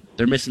something.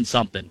 They're missing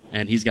something,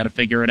 and he's got to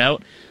figure it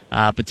out.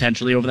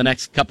 Potentially over the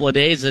next couple of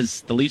days as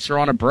the Leafs are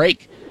on a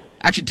break.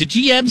 Actually, do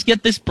GMs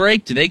get this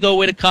break? Do they go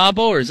away to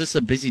Cabo, or is this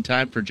a busy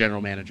time for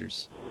general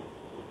managers?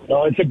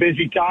 No, it's a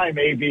busy time,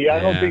 AB. I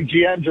don't think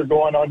GMs are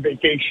going on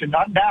vacation.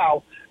 Not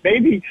now.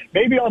 Maybe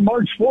on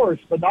March 4th,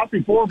 but not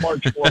before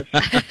March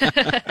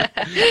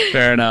 4th.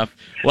 Fair enough.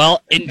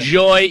 Well,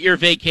 enjoy your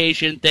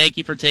vacation. Thank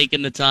you for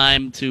taking the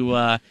time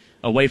to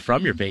away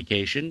from your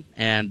vacation,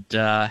 and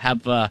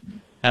have a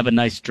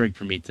nice drink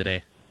for me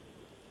today.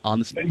 On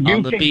the beach.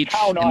 You can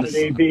count on it,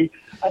 AB.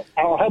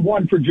 I'll have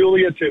one for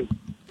Julia, too.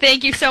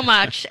 Thank you so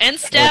much. And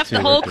Steph, the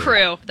whole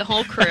crew. The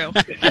whole crew.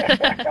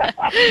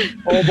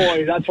 Oh,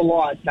 boy, that's a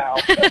lot now.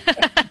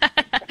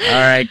 All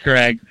right,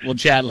 Craig. We'll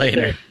chat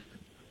later.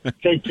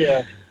 Take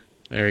care.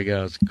 There he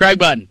goes. Craig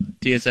Button,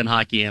 TSN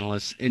hockey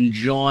analyst,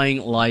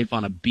 enjoying life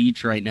on a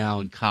beach right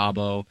now in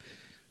Cabo.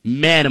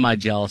 Man, am I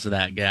jealous of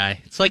that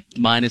guy. It's like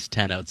minus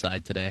 10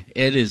 outside today.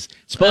 It is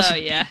supposed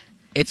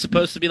It's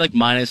supposed to be like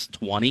minus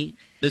 20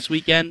 this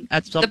weekend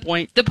at some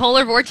point. The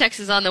polar vortex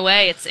is on the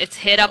way. It's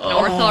hit up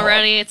north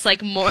already. It's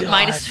like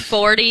minus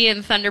 40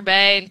 in Thunder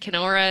Bay and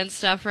Kenora and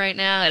stuff right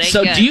now. It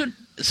ain't good.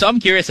 So I'm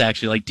curious,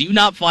 actually. Like, do you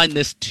not find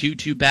this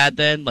too bad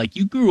then? Like,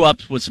 you grew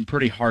up with some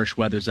pretty harsh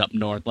weathers up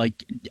north.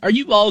 Like, are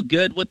you all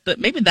good with the?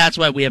 Maybe that's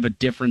why we have a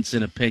difference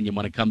in opinion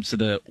when it comes to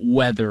the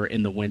weather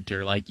in the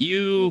winter. Like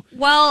you.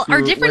 Well,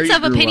 our difference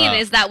of opinion up.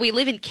 is that we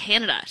live in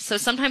Canada, so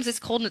sometimes it's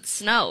cold and it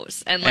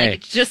snows, and like Hey.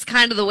 it's just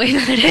kind of the way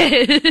that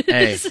it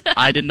Hey, is.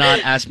 I did not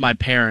ask my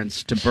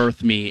parents to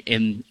birth me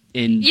in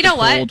You know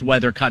what? cold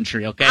weather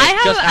country. Okay, I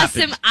It just have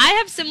happens. I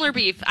have similar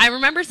beef. I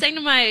remember saying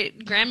to my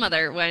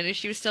grandmother when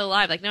she was still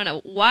alive, like,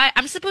 no, why?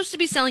 I'm supposed to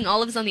be selling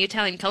olives on the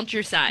Italian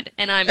countryside,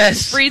 and I'm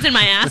Yes. freezing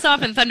my ass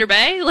off in Thunder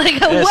Bay. Like,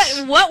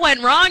 Yes. what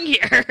went wrong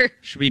here?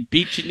 Should be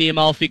beaching the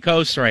Amalfi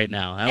Coast right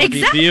now. That would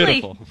Exactly. be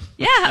beautiful.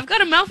 Yeah, I've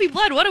got Amalfi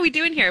blood. What are we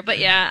doing here? But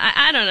yeah,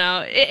 I don't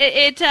know.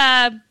 It's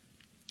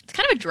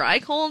kind of a dry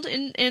cold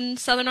in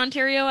southern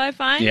Ontario, I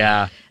find.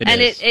 Yeah,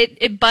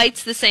 it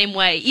bites the same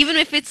way. Even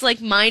if it's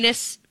like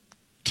minus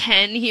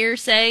 10 here,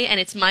 say, and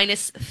it's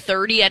minus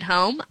 30 at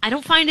home, I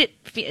don't find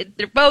it.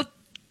 They're both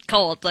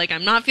cold. Like,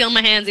 I'm not feeling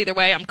my hands either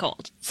way. I'm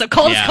cold. So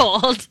cold is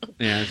cold.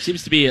 Yeah, it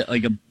seems to be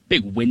like a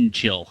big wind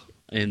chill.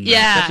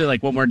 Yeah. Especially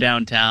like when we're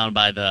downtown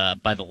by the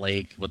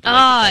lake with the lake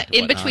effect and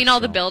In whatnot, between all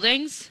the so.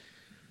 buildings.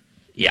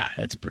 Yeah,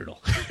 it's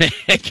brutal.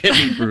 It can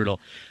be brutal.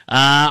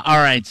 All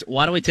right, so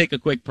why don't we take a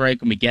quick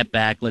break? When we get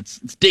back, let's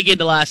dig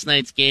into last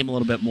night's game a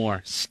little bit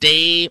more.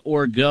 Stay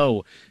or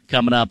go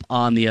coming up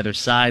on the other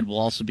side. We'll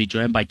also be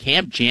joined by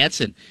Cam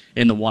Jansen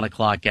in the 1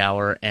 o'clock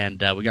hour,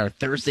 and we got our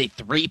Thursday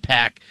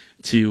 3-pack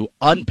to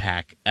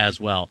unpack as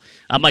well.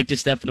 I'm Mike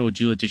DiStefano with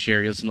Julia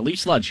Teixeira and the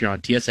Leafs Lunch here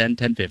on TSN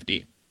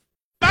 1050.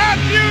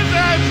 Matthews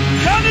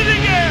has done it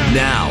again.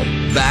 Now,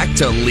 back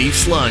to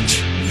Leafs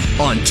Lunch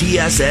on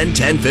TSN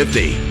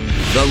 1050.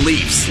 The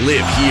Leafs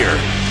live here.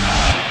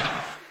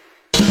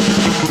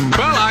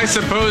 Well, I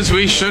suppose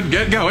we should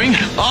get going.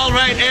 All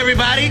right,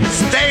 everybody,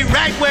 stay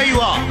right where you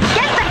are.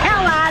 Get the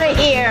hell out of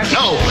here!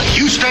 No,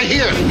 you stay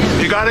here.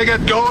 You gotta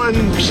get going,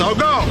 so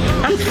go.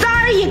 I'm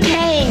sorry you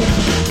came.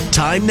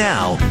 Time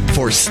now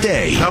for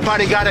Stay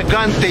Nobody got a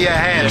gun to your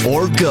head.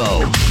 or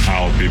Go.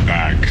 I'll be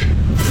back.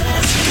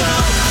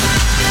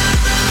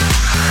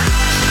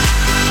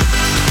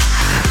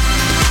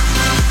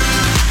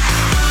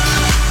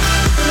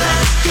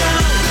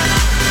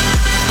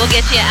 We'll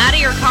get you out of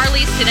your car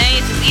lease today.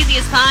 It's as easy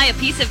as pie, a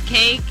piece of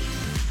cake.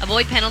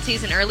 Avoid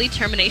penalties and early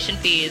termination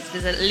fees.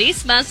 Visit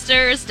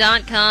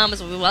leafsbusters.com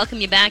as we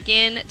welcome you back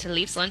in to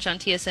Leafs Lunch on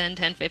TSN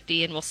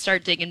 1050, and we'll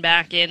start digging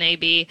back in,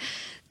 AB,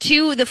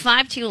 to the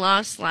 5-2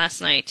 loss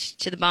last night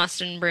to the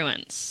Boston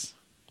Bruins.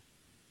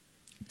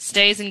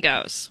 Stays and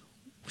goes.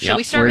 Shall Yep,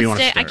 we start where do you with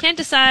wanna stay? I start?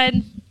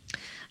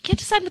 can't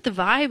decide what the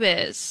vibe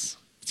is.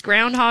 It's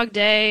Groundhog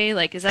Day.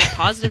 Like, is that a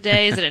positive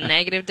day? Is it a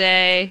negative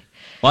day?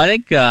 Well, I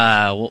think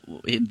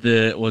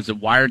was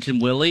it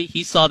Wyerton Willie?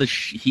 He saw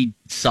he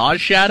saw a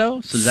shadow.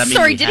 So does that mean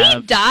Sorry, we did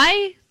have... he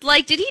die?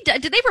 Like, did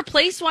they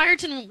replace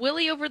Wyerton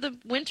Willie over the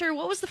winter?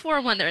 What was the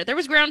 4-1 there? There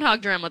was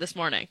groundhog drama this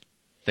morning.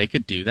 They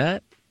could do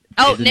that.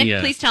 Oh, Isn't Nick, he,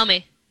 please tell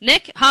me.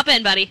 Nick, hop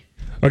in, buddy.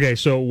 Okay,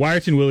 so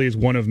Wyerton Willie is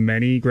one of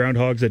many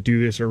groundhogs that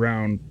do this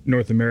around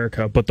North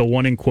America, but the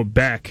one in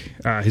Quebec,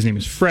 his name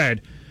is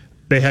Fred.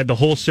 They had the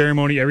whole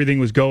ceremony, everything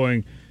was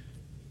going.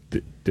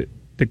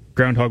 The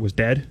groundhog was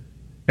dead.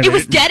 And It they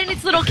was didn't- dead in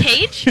its little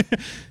cage?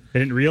 They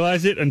didn't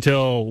realize it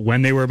until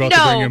when they were about to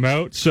No. bring him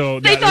out. So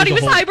They thought he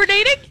was whole,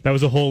 hibernating? That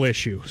was a whole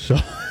issue. So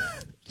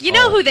You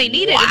know who they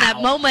needed in wow.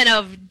 that moment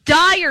of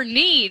dire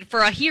need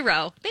for a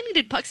hero? They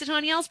needed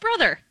Puxataniel's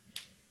brother.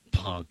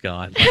 Oh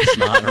God, let's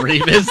not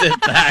revisit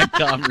that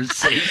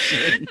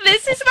conversation.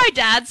 This is my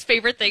dad's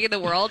favorite thing in the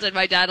world, and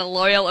my dad a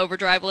loyal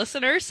Overdrive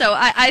listener, so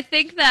I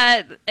think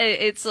that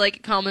it's like a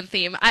common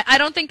theme. I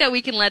don't think that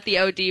we can let the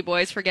OD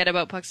boys forget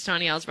about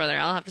Puxataniel's brother.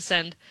 I'll have to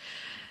send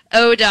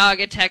O-Dog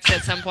a text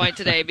at some point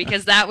today,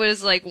 because that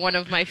was like one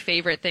of my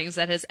favorite things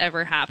that has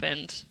ever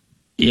happened.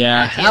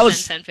 Yeah, TSN that was.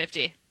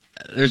 1050.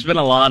 There's been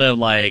a lot of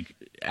like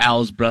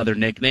Al's brother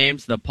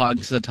nicknames. The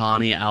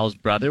Punxsutawney Al's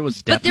brother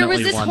was But there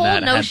definitely was this one whole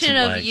that notion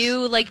had some of legs.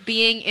 you like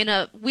being in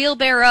a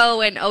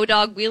wheelbarrow and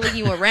O-Dog wheeling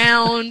you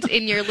around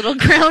in your little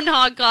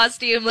groundhog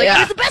costume. Like,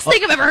 Yeah. it's the best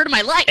thing I've ever heard in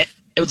my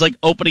life. It was like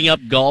opening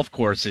up golf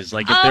courses.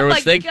 Like if there Oh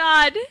was my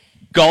God.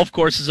 golf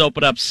courses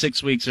open up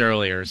 6 weeks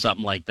earlier or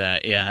something like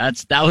that. Yeah,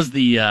 that was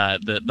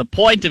the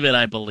point of it,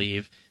 I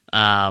believe.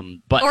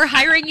 But Or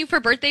hiring you for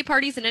birthday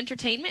parties and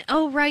entertainment.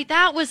 Oh, right,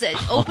 that was it.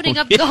 Opening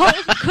up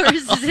golf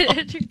courses and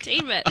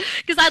entertainment.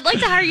 Because I'd like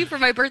to hire you for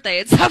my birthday.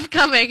 It's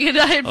upcoming, and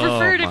I'd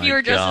prefer it if my you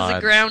were dressed as a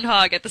God.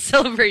 groundhog at the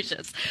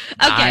celebrations.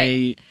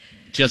 Okay. I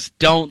just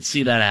don't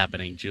see that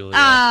happening, Julia.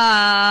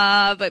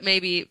 But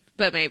maybe.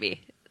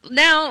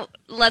 Now,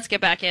 let's get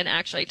back in,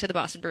 actually, to the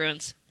Boston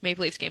Bruins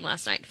Maple Leafs game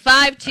last night.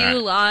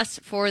 5-2 loss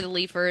for the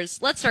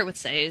Leafers. Let's start with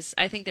saves.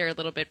 I think they're a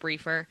little bit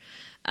briefer.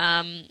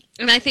 And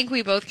I think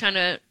we both kind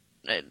of...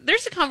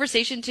 there's a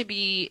conversation to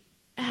be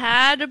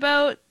had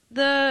about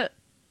the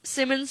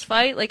Simmons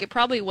fight. Like, it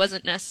probably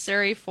wasn't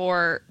necessary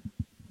for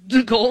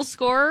the goal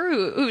scorer,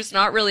 who's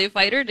not really a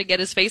fighter, to get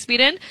his face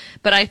beat in.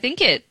 But I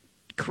think it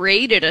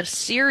created a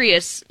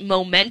serious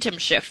momentum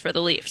shift for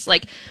the Leafs.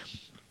 Like,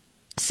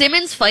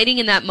 Simmons fighting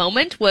in that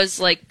moment was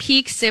like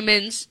peak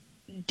Simmons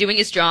doing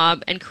his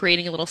job and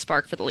creating a little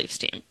spark for the Leafs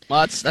team.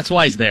 Well, that's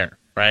why he's there,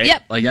 right?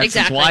 Yep, that's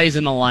exactly. why he's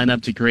in the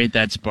lineup, to create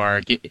that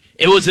spark.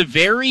 It was a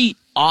very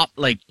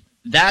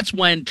that's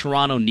when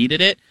Toronto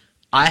needed it.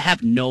 I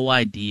have no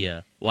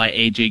idea why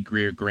AJ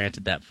Greer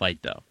granted that fight,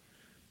 though.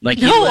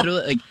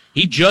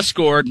 He just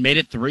scored, made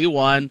it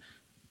 3-1.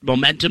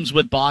 Momentum's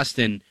with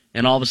Boston,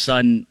 and all of a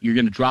sudden you're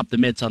going to drop the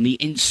mitts on the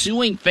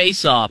ensuing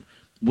face-off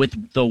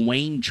with the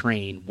Wayne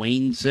train,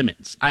 Wayne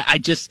Simmons.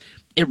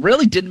 It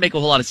really didn't make a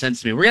whole lot of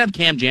sense to me. We're going to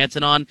have Cam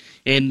Jansen on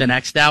in the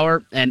next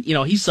hour, and,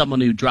 he's someone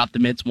who dropped the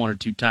mitts 1 or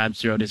 2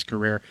 times throughout his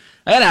career.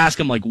 I got to ask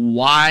him,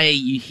 why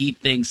he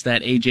thinks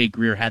that AJ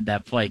Greer had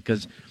that fight,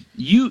 because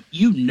you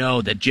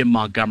know that Jim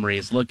Montgomery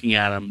is looking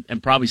at him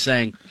and probably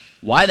saying,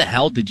 why the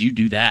hell did you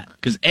do that?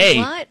 Because,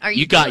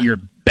 you got your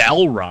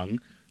bell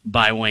rung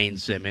by Wayne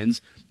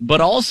Simmons,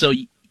 but also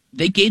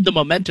they gave the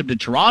momentum to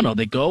Toronto.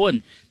 They go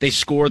and they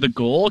score the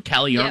goal.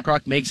 Calle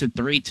Jarnkrok makes it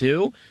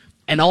 3-2.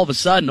 And all of a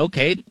sudden,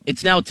 okay,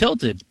 it's now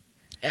tilted.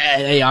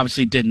 They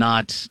obviously did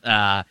not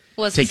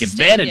take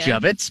advantage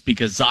of it,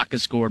 because Zacha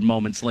scored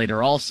moments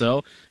later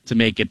also to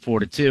make it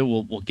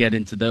 4-2. We'll get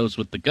into those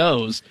with the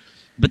goes.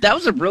 But that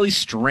was a really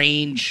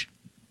strange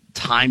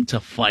time to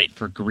fight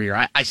for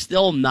Greer. I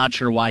still am not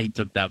sure why he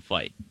took that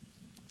fight.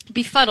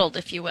 Befuddled,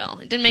 if you will.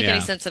 It didn't make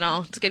any sense at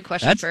all. It's a good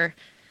question for...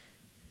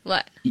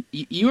 What?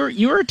 You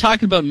were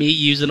talking about me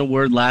using a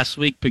word last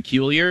week,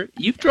 peculiar.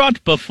 You've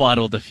dropped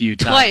befuddled a few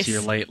times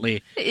here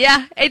lately.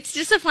 Yeah, it's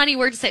just a funny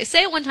word to say.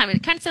 Say it one time, and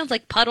it kind of sounds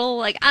like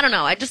puddle. I don't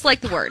know. I just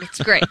like the word.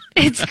 It's great.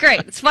 It's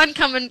great. It's fun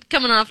coming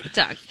off the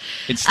tongue.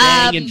 It's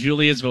staying in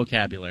Julia's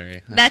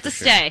vocabulary. That's a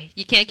stay.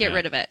 You can't get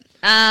rid of it.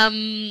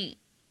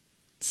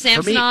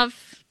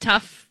 Samsonov,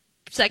 tough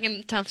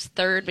second, tough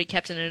third, but he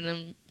kept him in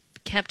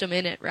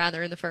it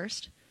in the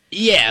first.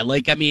 Yeah,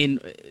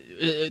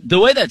 the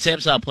way that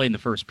Samsonov played in the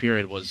first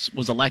period was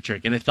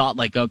electric, and I thought,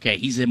 okay,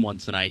 he's in one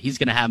tonight. He's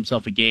going to have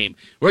himself a game.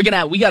 We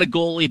got a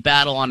goalie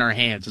battle on our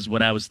hands, is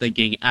what I was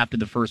thinking after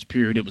the first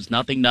period. It was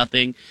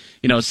 0-0.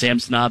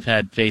 Samsonov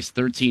had faced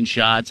 13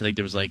 shots. I think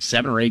there was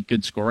 7 or 8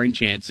 good scoring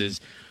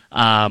chances.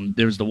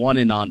 There was the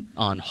one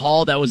on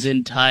Hall that was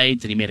in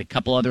tight, and he made a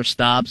couple other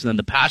stops, and then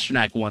the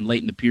Pasternak one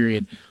late in the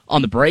period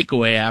on the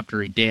breakaway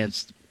after he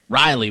danced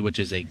Riley, which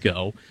is a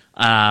go.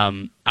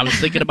 I was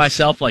thinking to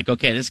myself,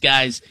 okay,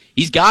 this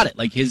he's got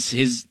it.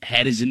 His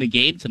head is in the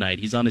game tonight.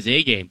 He's on his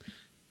A game.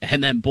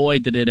 And then, boy,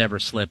 did it ever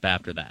slip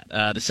after that.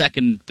 The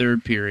second,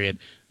 third period,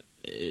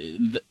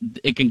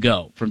 it can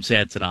go from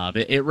Samsonov.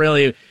 It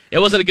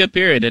wasn't a good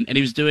period, and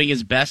he was doing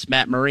his best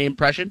Matt Murray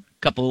impression.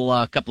 Couple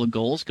of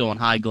goals, going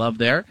high glove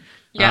there.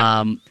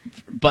 Yeah.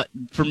 But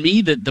for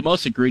me, the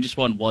most egregious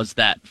one was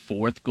that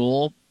fourth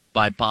goal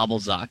by Pavel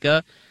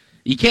Zacha.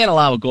 You can't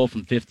allow a goal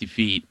from 50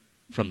 feet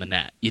from the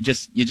net. You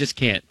just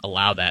can't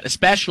allow that,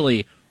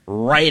 especially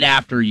right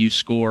after you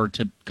score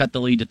to cut the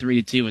lead to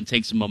 3-2 and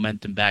take some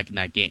momentum back in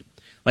that game.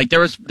 There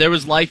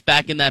was life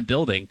back in that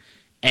building,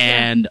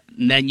 and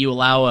then you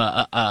allow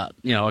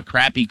a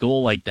crappy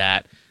goal like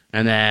that,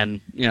 and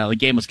then the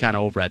game was kind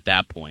of over at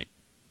that point.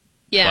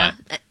 Yeah,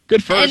 but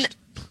good first.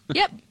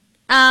 Yep.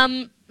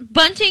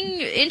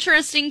 Bunting,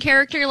 interesting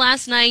character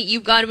last night.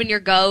 You've got him in your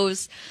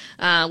goes.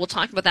 We'll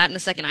talk about that in a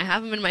second. I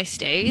have him in my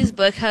stays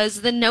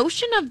because the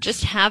notion of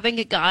just having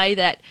a guy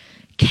that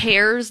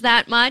cares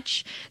that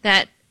much,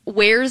 that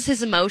wears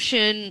his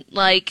emotion,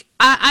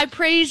 I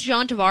praise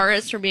John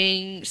Tavares for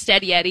being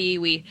steady Eddie.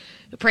 We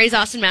praise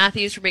Austin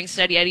Matthews for being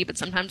steady Eddie, but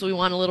sometimes we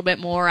want a little bit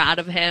more out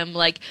of him.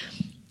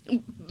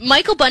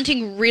 Michael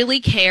Bunting really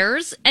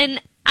cares,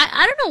 and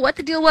I don't know what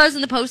the deal was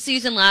in the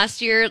postseason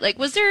last year.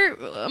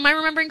 Am I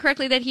remembering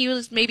correctly that he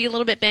was maybe a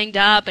little bit banged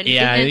up and he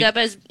didn't end up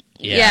as...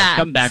 Yeah,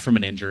 come back from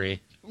an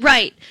injury.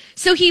 Right.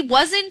 So he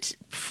wasn't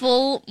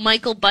full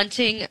Michael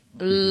Bunting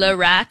Le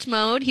Rat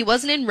mode. He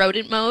wasn't in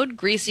rodent mode,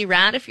 greasy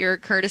rat if you're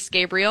Curtis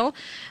Gabriel,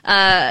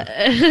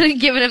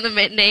 giving him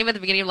the name at the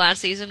beginning of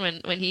last season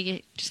when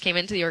he just came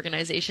into the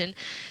organization.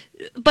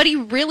 But he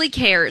really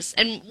cares.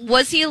 And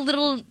was he a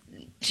little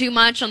too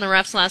much on the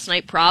refs last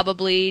night?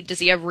 Probably. Does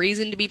he have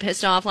reason to be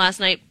pissed off last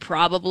night?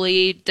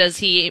 Probably. Does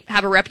he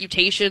have a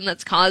reputation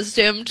that's caused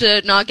him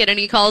to not get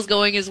any calls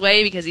going his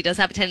way because he does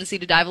have a tendency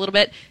to dive a little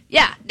bit?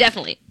 Yeah,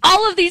 definitely.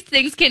 All of these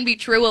things can be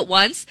true at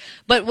once,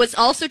 but what's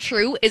also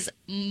true is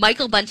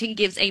Michael Bunting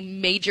gives a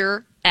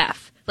major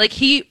F.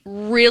 He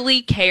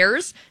really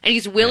cares, and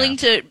he's willing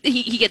to...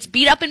 He gets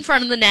beat up in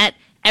front of the net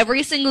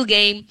every single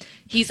game.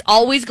 He's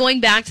always going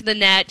back to the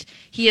net.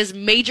 He has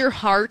major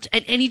heart,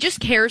 and he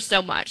just cares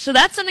so much. So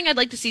that's something I'd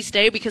like to see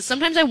stay, because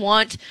sometimes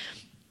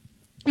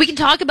we can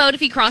talk about if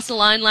he crossed the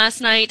line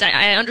last night.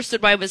 I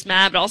understood why he was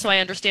mad, but also I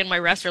understand why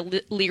refs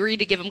are leery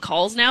to give him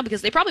calls now,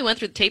 because they probably went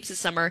through the tapes this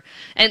summer.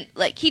 And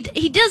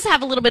he does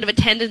have a little bit of a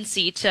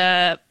tendency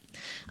to...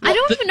 I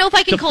don't even know if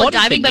I can call it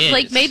diving,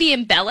 but maybe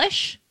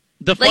embellish.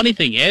 The funny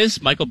thing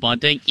is, Michael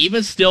Bunting,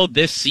 even still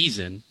this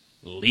season,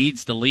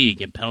 leads the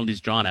league in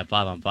penalties drawn at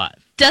 5-on-5.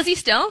 Does he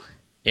still?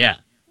 Yeah.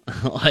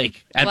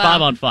 like at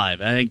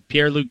 5-on-5. I think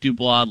Pierre-Luc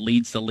Dubois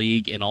leads the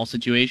league in all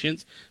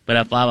situations, but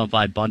at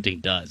 5-on-5, Bunting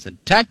does.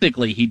 And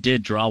technically, he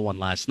did draw one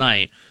last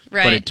night,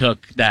 but it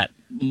took that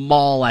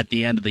maul at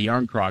the end of the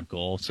Yarncroc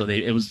goal, so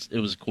it was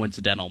a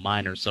coincidental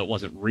minor, so it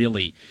wasn't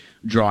really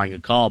drawing a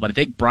call. But I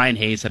think Brian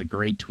Hayes had a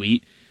great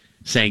tweet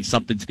saying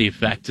something to the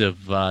effect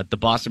of the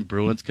Boston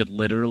Bruins could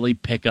literally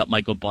pick up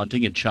Michael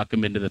Bunting and chuck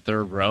him into the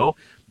third row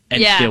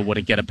and still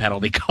wouldn't get a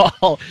penalty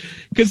call.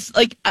 Because,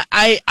 like,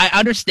 I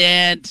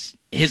understand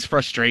his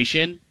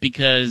frustration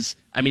because,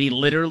 I mean, he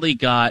literally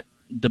got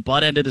the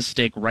butt end of the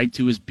stick right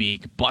to his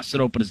beak, busted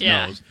open his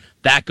nose.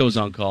 That goes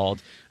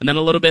uncalled. And then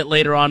a little bit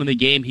later on in the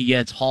game, he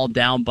gets hauled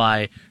down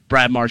by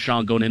Brad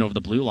Marchand going in over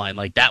the blue line.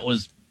 Like, that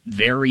was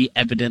very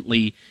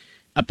evidently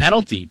a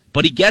penalty.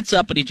 But he gets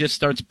up and he just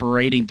starts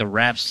berating the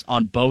refs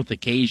on both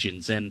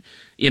occasions. And,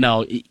 you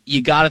know,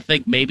 you got to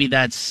think maybe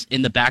that's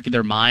in the back of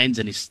their minds.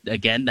 And he's,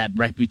 again, that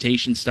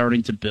reputation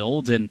starting to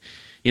build. And,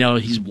 you know,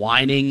 he's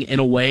whining in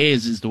a way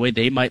is the way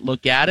they might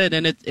look at it.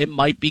 And it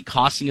might be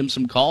costing him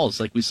some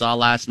calls like we saw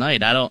last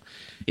night. I don't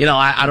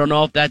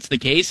know if that's the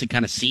case. It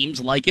kind of seems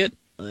like it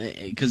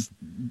because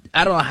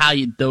I don't know how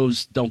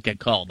those don't get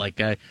called. Like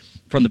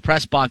from the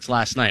press box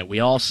last night, we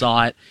all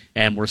saw it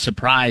and were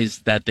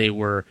surprised that they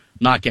were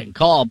not getting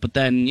called. But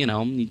then, you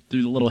know, he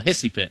threw a little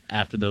hissy fit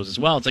after those as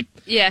well. It's like,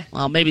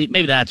 well,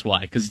 maybe that's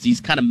why, because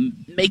he's kind of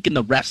making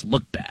the refs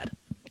look bad.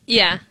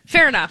 Yeah,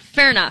 fair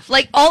enough.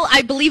 Like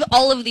I believe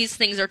all of these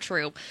things are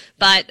true,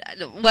 but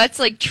what's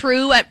like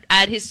true at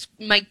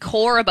my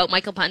core about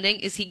Michael Bunting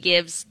is he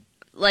gives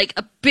like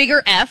a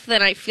bigger F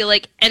than I feel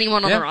like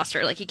anyone on the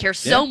roster. Like he cares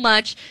so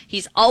much.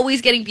 He's always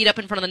getting beat up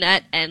in front of the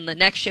net, and the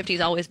next shift he's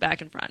always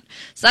back in front.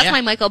 So that's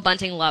my Michael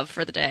Bunting love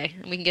for the day.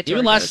 And we can get to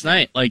even last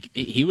night. Like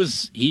he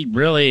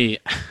really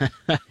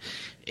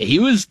he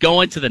was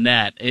going to the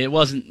net. It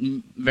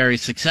wasn't very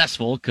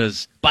successful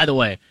because, by the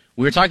way,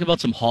 we were talking about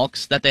some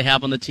Hulks that they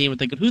have on the team. We're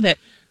thinking,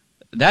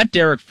 that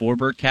Derek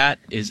Forbert cat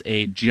is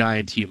a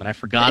giant human. I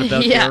forgot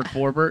about Derek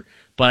Forbert,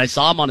 but I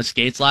saw him on his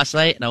skates last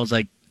night, and I was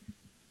like,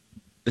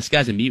 this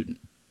guy's a mutant,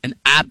 an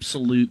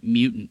absolute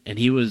mutant. And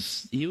he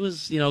was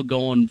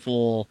going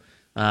full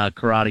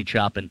karate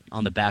chopping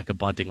on the back of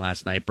Bunting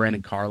last night.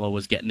 Brandon Carlo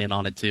was getting in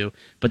on it too.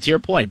 But to your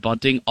point,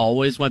 Bunting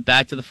always went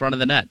back to the front of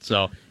the net,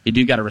 so you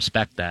do got to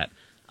respect that.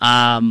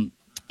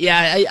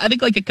 I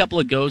think like a couple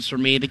of goes for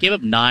me. They gave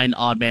up 9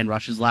 odd man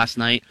rushes last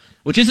night,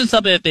 which isn't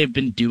something that they've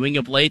been doing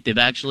of late. They've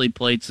actually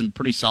played some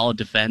pretty solid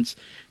defense.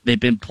 They've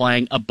been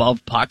playing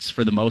above pucks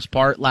for the most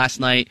part last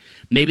night.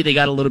 Maybe they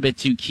got a little bit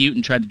too cute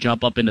and tried to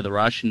jump up into the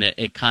rush, and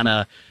it kind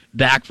of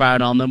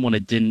backfired on them when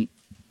it didn't,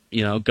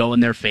 go in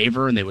their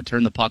favor, and they would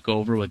turn the puck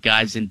over with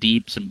guys in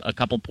deep, a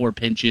couple poor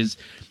pinches,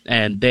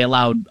 and they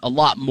allowed a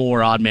lot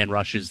more odd man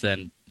rushes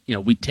than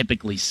we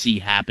typically see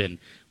happen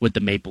with the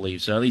Maple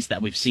Leafs, or at least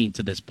that we've seen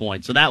to this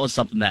point. So that was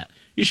something that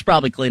you should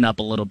probably clean up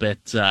a little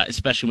bit,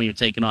 especially when you're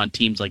taking on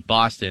teams like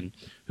Boston,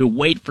 who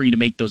wait for you to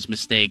make those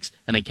mistakes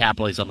and then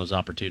capitalize on those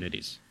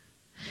opportunities.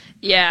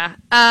 Yeah.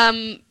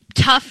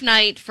 Tough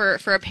night for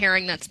a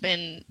pairing that's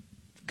been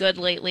good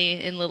lately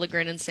in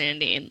Liljegren and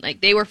Sandin. Like,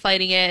 they were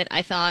fighting it.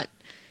 I thought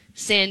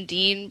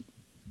Sandin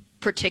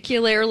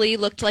particularly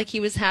looked like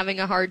he was having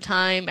a hard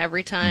time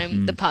every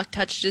time the puck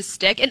touched his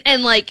stick.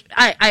 And like,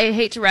 I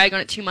hate to rag on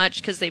it too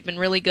much because they've been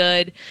really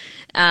good.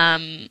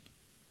 And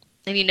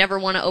you never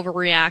want to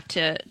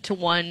overreact to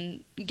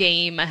one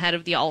game ahead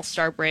of the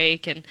All-Star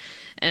break and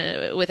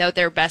without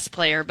their best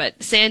player. But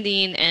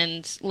Sandin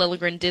and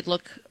Liljegren did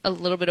look a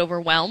little bit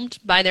overwhelmed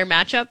by their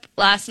matchup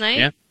last night.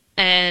 Yeah.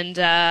 And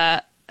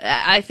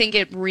I think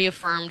it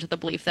reaffirmed the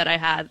belief that I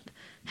have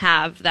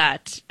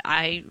that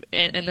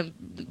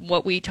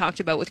what we talked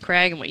about with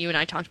Craig and what you and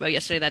I talked about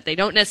yesterday, that they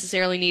don't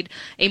necessarily need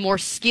a more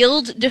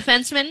skilled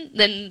defenseman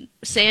than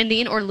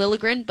Sandin or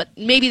Liljegren, but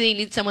maybe they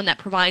need someone that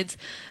provides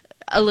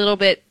a little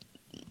bit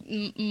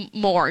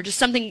more, just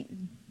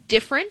something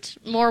different.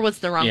 More was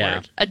the wrong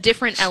word. A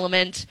different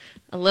element,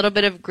 a little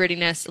bit of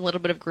grittiness, a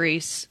little bit of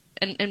grease,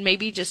 and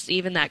maybe just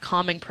even that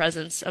calming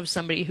presence of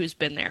somebody who's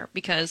been there.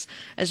 Because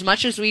as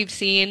much as we've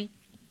seen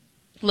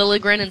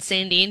Liljegren and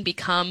Sandin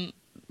become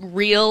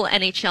real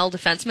NHL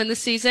defensemen this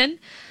season,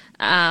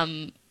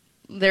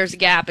 there's a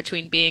gap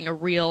between being a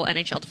real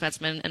NHL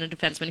defenseman and a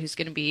defenseman who's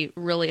going to be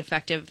really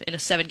effective in a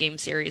 7-game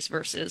series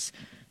versus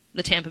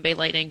the Tampa Bay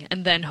Lightning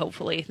and then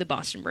hopefully the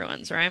Boston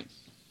Bruins, right?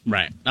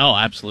 Right. Oh,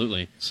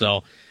 absolutely.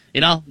 So,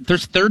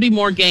 there's 30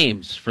 more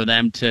games for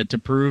them to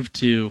prove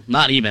to,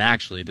 not even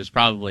actually, there's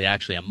probably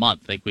actually a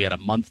month. I think we had a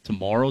month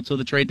tomorrow till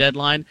the trade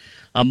deadline.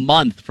 A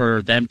month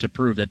for them to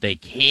prove that they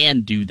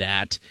can do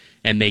that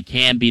and they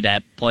can be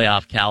that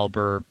playoff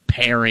caliber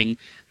pairing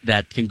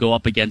that can go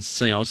up against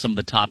some of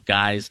the top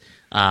guys.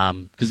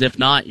 Because if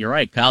not, you're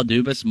right. Kyle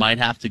Dubas might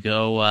have to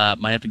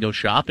go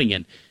shopping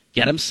and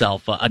get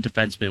himself a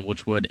defenseman,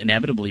 which would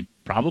inevitably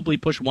probably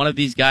push one of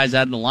these guys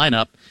out of the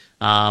lineup.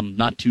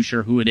 Not too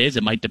sure who it is.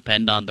 It might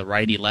depend on the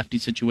righty-lefty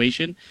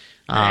situation.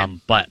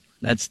 But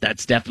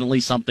that's definitely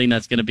something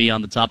that's going to be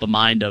on the top of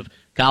mind of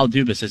Kyle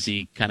Dubas as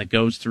he kind of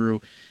goes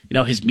through,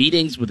 his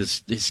meetings with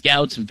his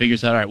scouts and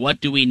figures out, all right,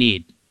 what do we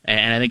need?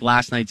 And I think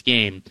last night's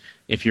game,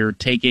 if you're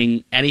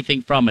taking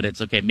anything from it,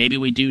 it's okay, maybe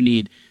we do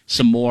need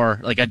some more,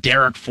 like a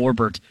Derek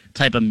Forbert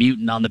type of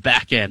mutant on the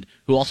back end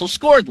who also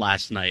scored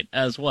last night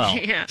as well.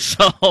 Yeah.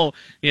 So,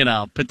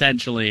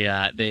 potentially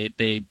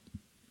they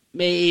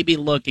maybe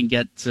look and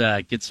get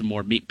some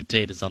more meat and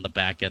potatoes on the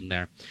back end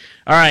there.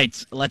 All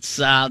right, let's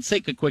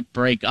take a quick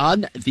break.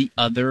 On the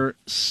other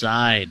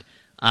side,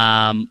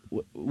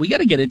 we got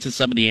to get into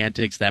some of the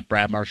antics that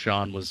Brad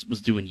Marchand was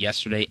doing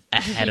yesterday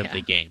ahead of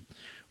the game.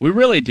 We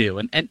really do,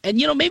 and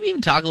maybe even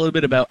talk a little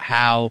bit about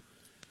how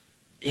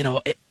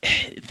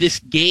this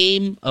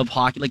game of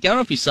hockey. Like, I don't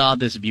know if you saw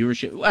this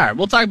viewership. All right,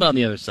 we'll talk about it on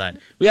the other side.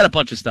 We got a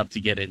bunch of stuff to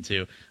get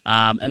into,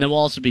 and then we'll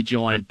also be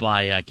joined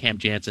by Cam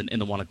Jansen in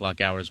the 1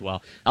 o'clock hour as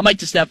well. I'm Mike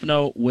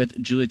DeStefano with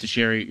Julia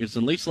Teixeira. It's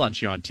the Leafs Lunch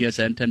here on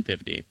TSN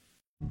 1050.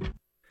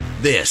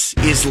 This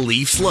is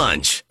Leafs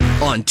Lunch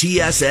on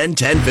TSN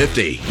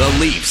 1050. The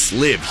Leafs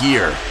live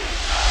here.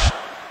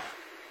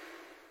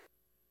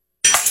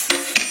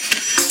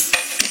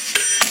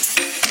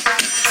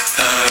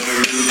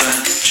 Aruba,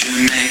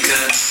 Jamaica,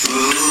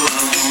 ooh, I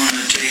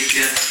wanna take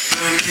you.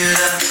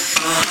 Bermuda,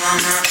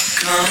 Bahama,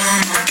 come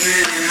on,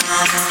 pretty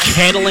mama.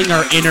 Channeling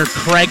our inner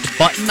Craig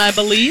Button, I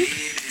believe.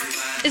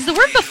 Is the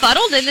word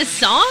befuddled in this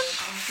song?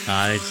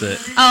 It's it.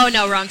 Oh,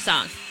 no, wrong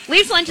song.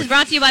 Leafs Lunch is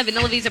brought to you by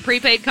Vanilla Visa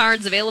prepaid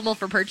cards available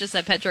for purchase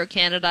at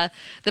Petro-Canada.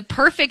 The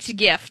perfect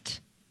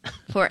gift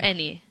for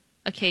any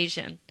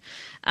occasion.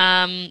 We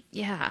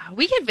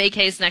get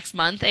vacays next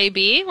month,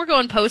 AB. We're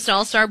going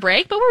post-All-Star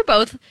break, but we're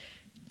both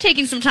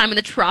taking some time in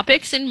the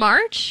tropics in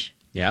March.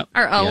 Yeah.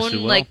 Our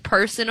own,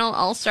 personal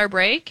All-Star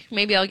break.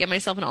 Maybe I'll get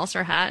myself an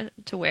All-Star hat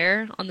to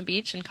wear on the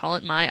beach and call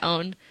it my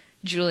own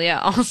Julia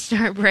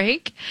All-Star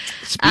break.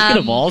 Speaking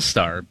of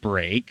All-Star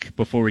break,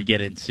 before we get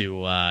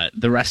into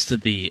the rest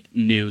of the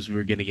news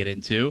we're going to get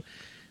into,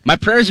 my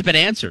prayers have been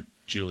answered,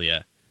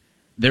 Julia.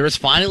 There is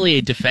finally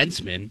a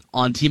defenseman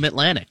on Team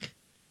Atlantic.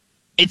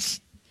 It's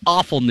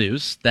awful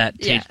news that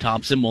Tage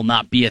Thompson will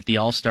not be at the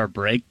All-Star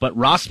break, but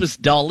Rasmus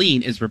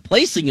Dahlin is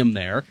replacing him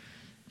there.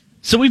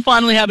 So we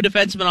finally have a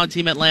defenseman on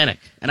Team Atlantic,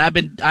 and I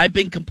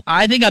think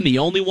I'm the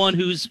only one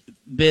who's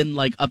been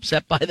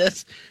upset by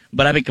this,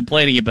 but I've been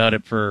complaining about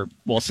it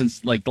since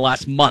the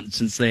last month,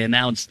 since they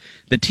announced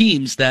the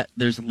teams that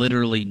there's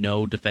literally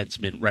no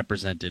defenseman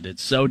represented.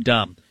 It's so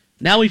dumb.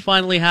 Now we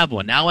finally have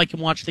one. Now I can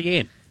watch the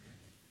game.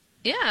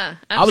 Yeah,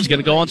 absolutely. I was going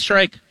to go on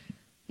strike.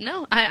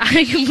 No,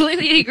 I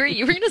completely agree.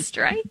 You were going to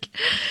strike.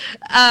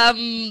 What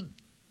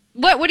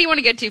do you want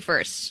to get to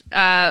first?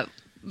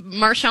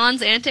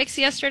 Marchand's antics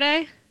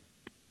yesterday?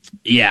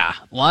 Yeah.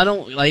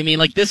 Well,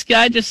 this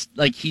guy just,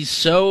 he's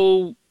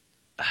so...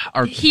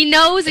 He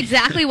knows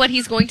exactly what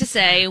he's going to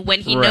say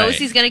when he Right. knows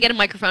he's going to get a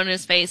microphone in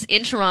his face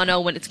in Toronto,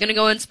 when it's going to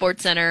go in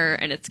SportsCenter,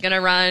 and it's going to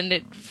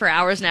run for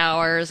hours and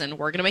hours, and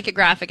we're going to make a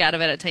graphic out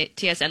of it at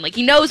TSN.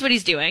 He knows what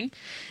he's doing,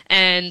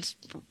 and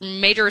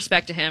major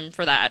respect to him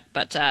for that.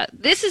 But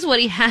this is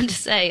what he had to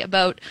say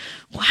about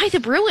why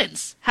the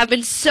Bruins have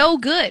been so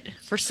good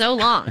for so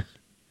long.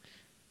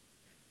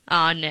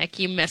 Aw, Nick,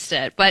 you missed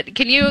it. But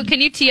can you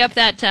tee up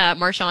that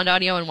Marchand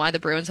audio and why the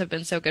Bruins have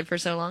been so good for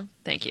so long?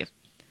 Thank you.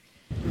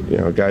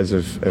 Guys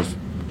have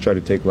tried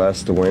to take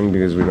less to win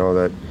because we know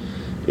that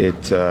it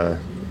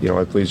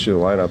bleeds through the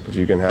lineup. If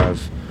you can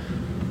have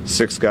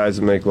 6 guys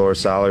that make lower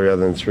salary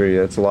other than 3,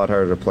 it's a lot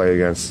harder to play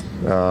against.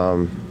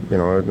 And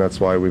that's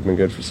why we've been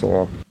good for so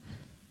long.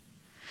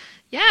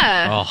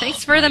 Yeah,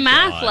 thanks for the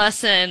math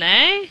lesson,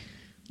 eh?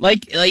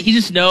 He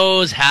just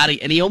knows how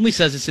to, and he only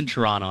says it's in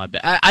Toronto.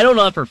 I don't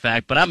know that for a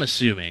fact, but I'm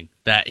assuming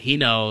that he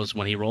knows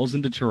when he rolls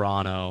into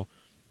Toronto,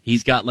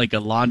 he's got a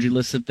laundry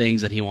list of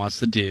things that he wants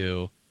to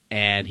do,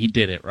 and he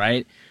did it,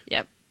 right?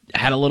 Yep.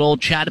 Had a little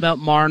chat about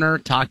Marner,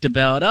 talked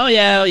about,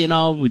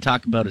 we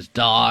talk about his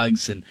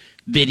dogs and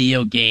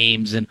video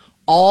games and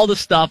all the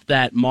stuff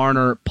that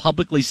Marner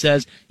publicly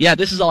says, yeah,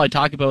 this is all I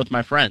talk about with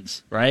my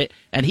friends, right?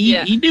 And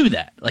he knew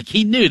that.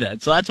 He knew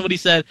that. So that's what he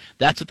said.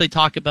 That's what they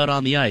talk about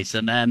on the ice.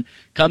 And then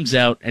comes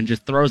out and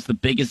just throws the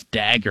biggest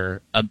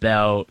dagger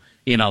about,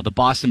 the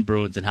Boston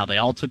Bruins and how they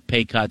all took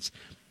pay cuts.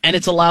 And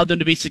it's allowed them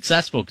to be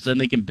successful because then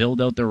they can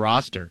build out their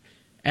roster.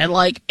 And,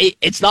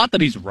 it's not that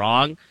he's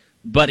wrong,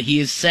 but he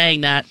is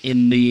saying that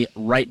in the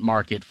right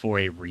market for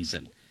a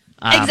reason.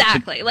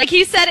 Exactly.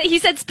 He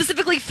said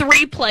specifically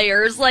 3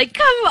 players.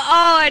 Come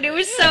on. It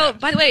was so...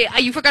 By the way,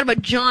 you forgot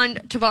about John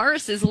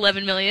Tavares'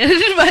 $11 million.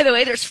 By the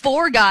way, there's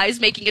 4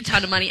 guys making a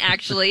ton of money,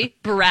 actually.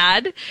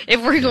 Brad,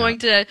 if we're going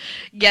to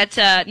get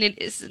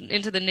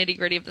into the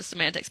nitty-gritty of the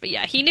semantics. But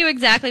yeah, he knew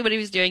exactly what he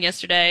was doing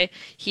yesterday.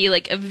 He,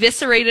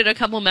 eviscerated a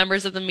couple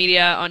members of the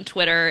media on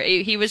Twitter.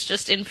 He was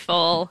just in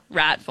full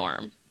rat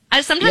form.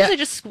 Sometimes I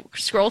just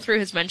scroll through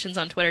his mentions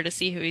on Twitter to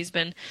see who he's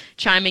been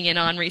chiming in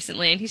on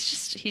recently, and he's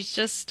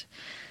just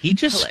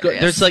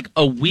there's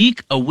a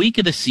week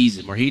of the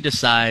season where he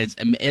decides,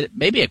 and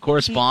maybe it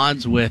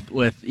corresponds with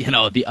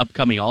the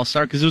upcoming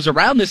All-Star, because it was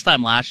around this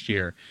time last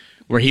year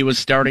where he was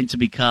starting to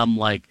become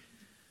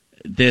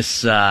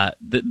this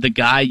the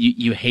guy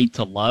you hate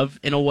to love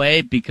in a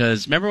way,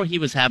 because remember when he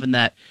was having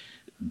that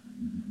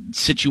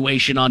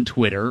situation on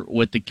Twitter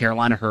with the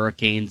Carolina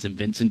Hurricanes and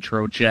Vincent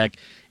Trocheck,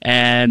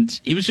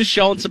 and he was just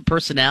showing some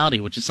personality,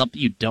 which is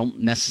something you don't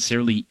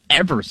necessarily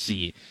ever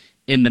see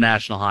in the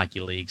National Hockey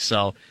League.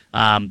 So,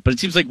 but it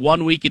seems like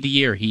 1 week of the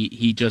year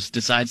he just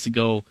decides to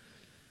go,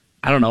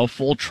 I don't know,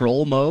 full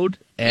troll mode,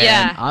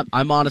 and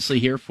I'm honestly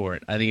here for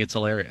it. I think it's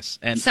hilarious,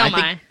 and So I am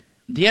think I.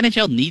 the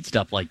NHL needs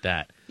stuff like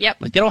that. Yep.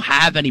 Like, they don't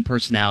have any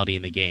personality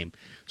in the game.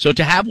 So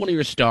to have one of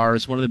your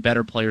stars, one of the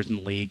better players in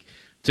the league,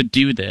 to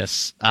do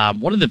this,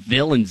 one of the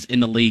villains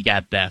in the league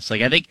at best.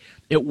 Like, I think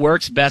it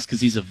works best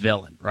because he's a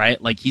villain,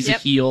 right? Like, he's a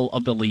heel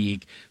of the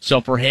league.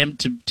 So for him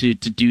to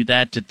do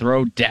that, to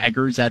throw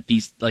daggers at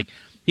these, like,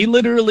 he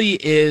literally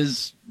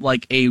is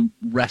like a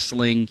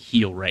wrestling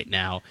heel right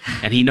now,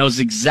 and he knows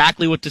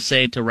exactly what to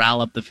say to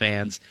rile up the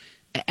fans.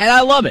 And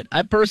I love it.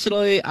 I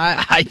personally,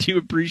 I do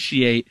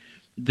appreciate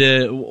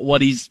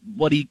what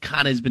he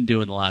kind of has been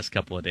doing the last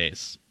couple of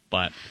days,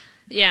 but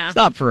Yeah. it's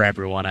not for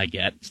everyone. I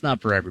get it's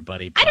not for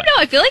everybody. But I don't know.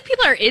 I feel like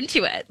people are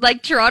into it.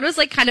 Like, Toronto's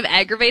like kind of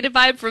aggravated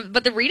by it,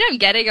 but the read I'm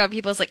getting on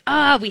people is like,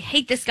 we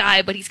hate this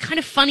guy, but he's kind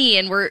of funny,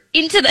 and we're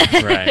into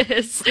this. Right.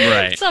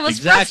 It's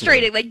almost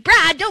frustrating. Like,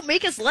 Brad, don't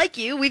make us like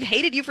you. We've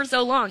hated you for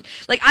so long.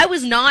 Like, I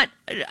was not.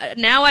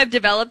 Now I've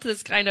developed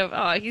this kind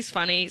of, he's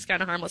funny, he's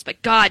kind of harmless,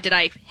 but God, did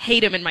I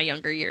hate him in my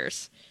younger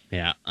years.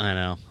 Yeah, I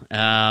know.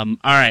 All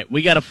right,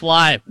 we got to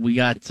fly. We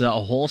got a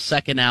whole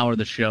second hour of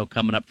the show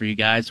coming up for you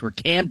guys, where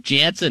Cam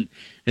Jansen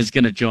is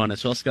going to join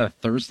us. We also got a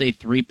Thursday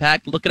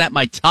 3-pack looking at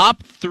my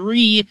top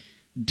 3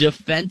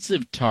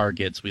 defensive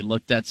targets. We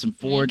looked at some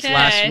forwards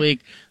last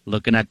week,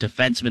 looking at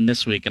defensemen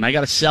this week, and I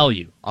got to sell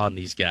you on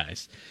these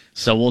guys.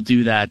 So we'll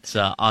do that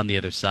on the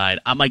other side.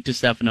 I'm Mike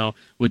DiStefano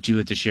with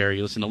Julia Teixeira.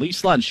 You listen to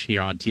Leafs Lunch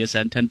here on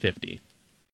TSN 1050.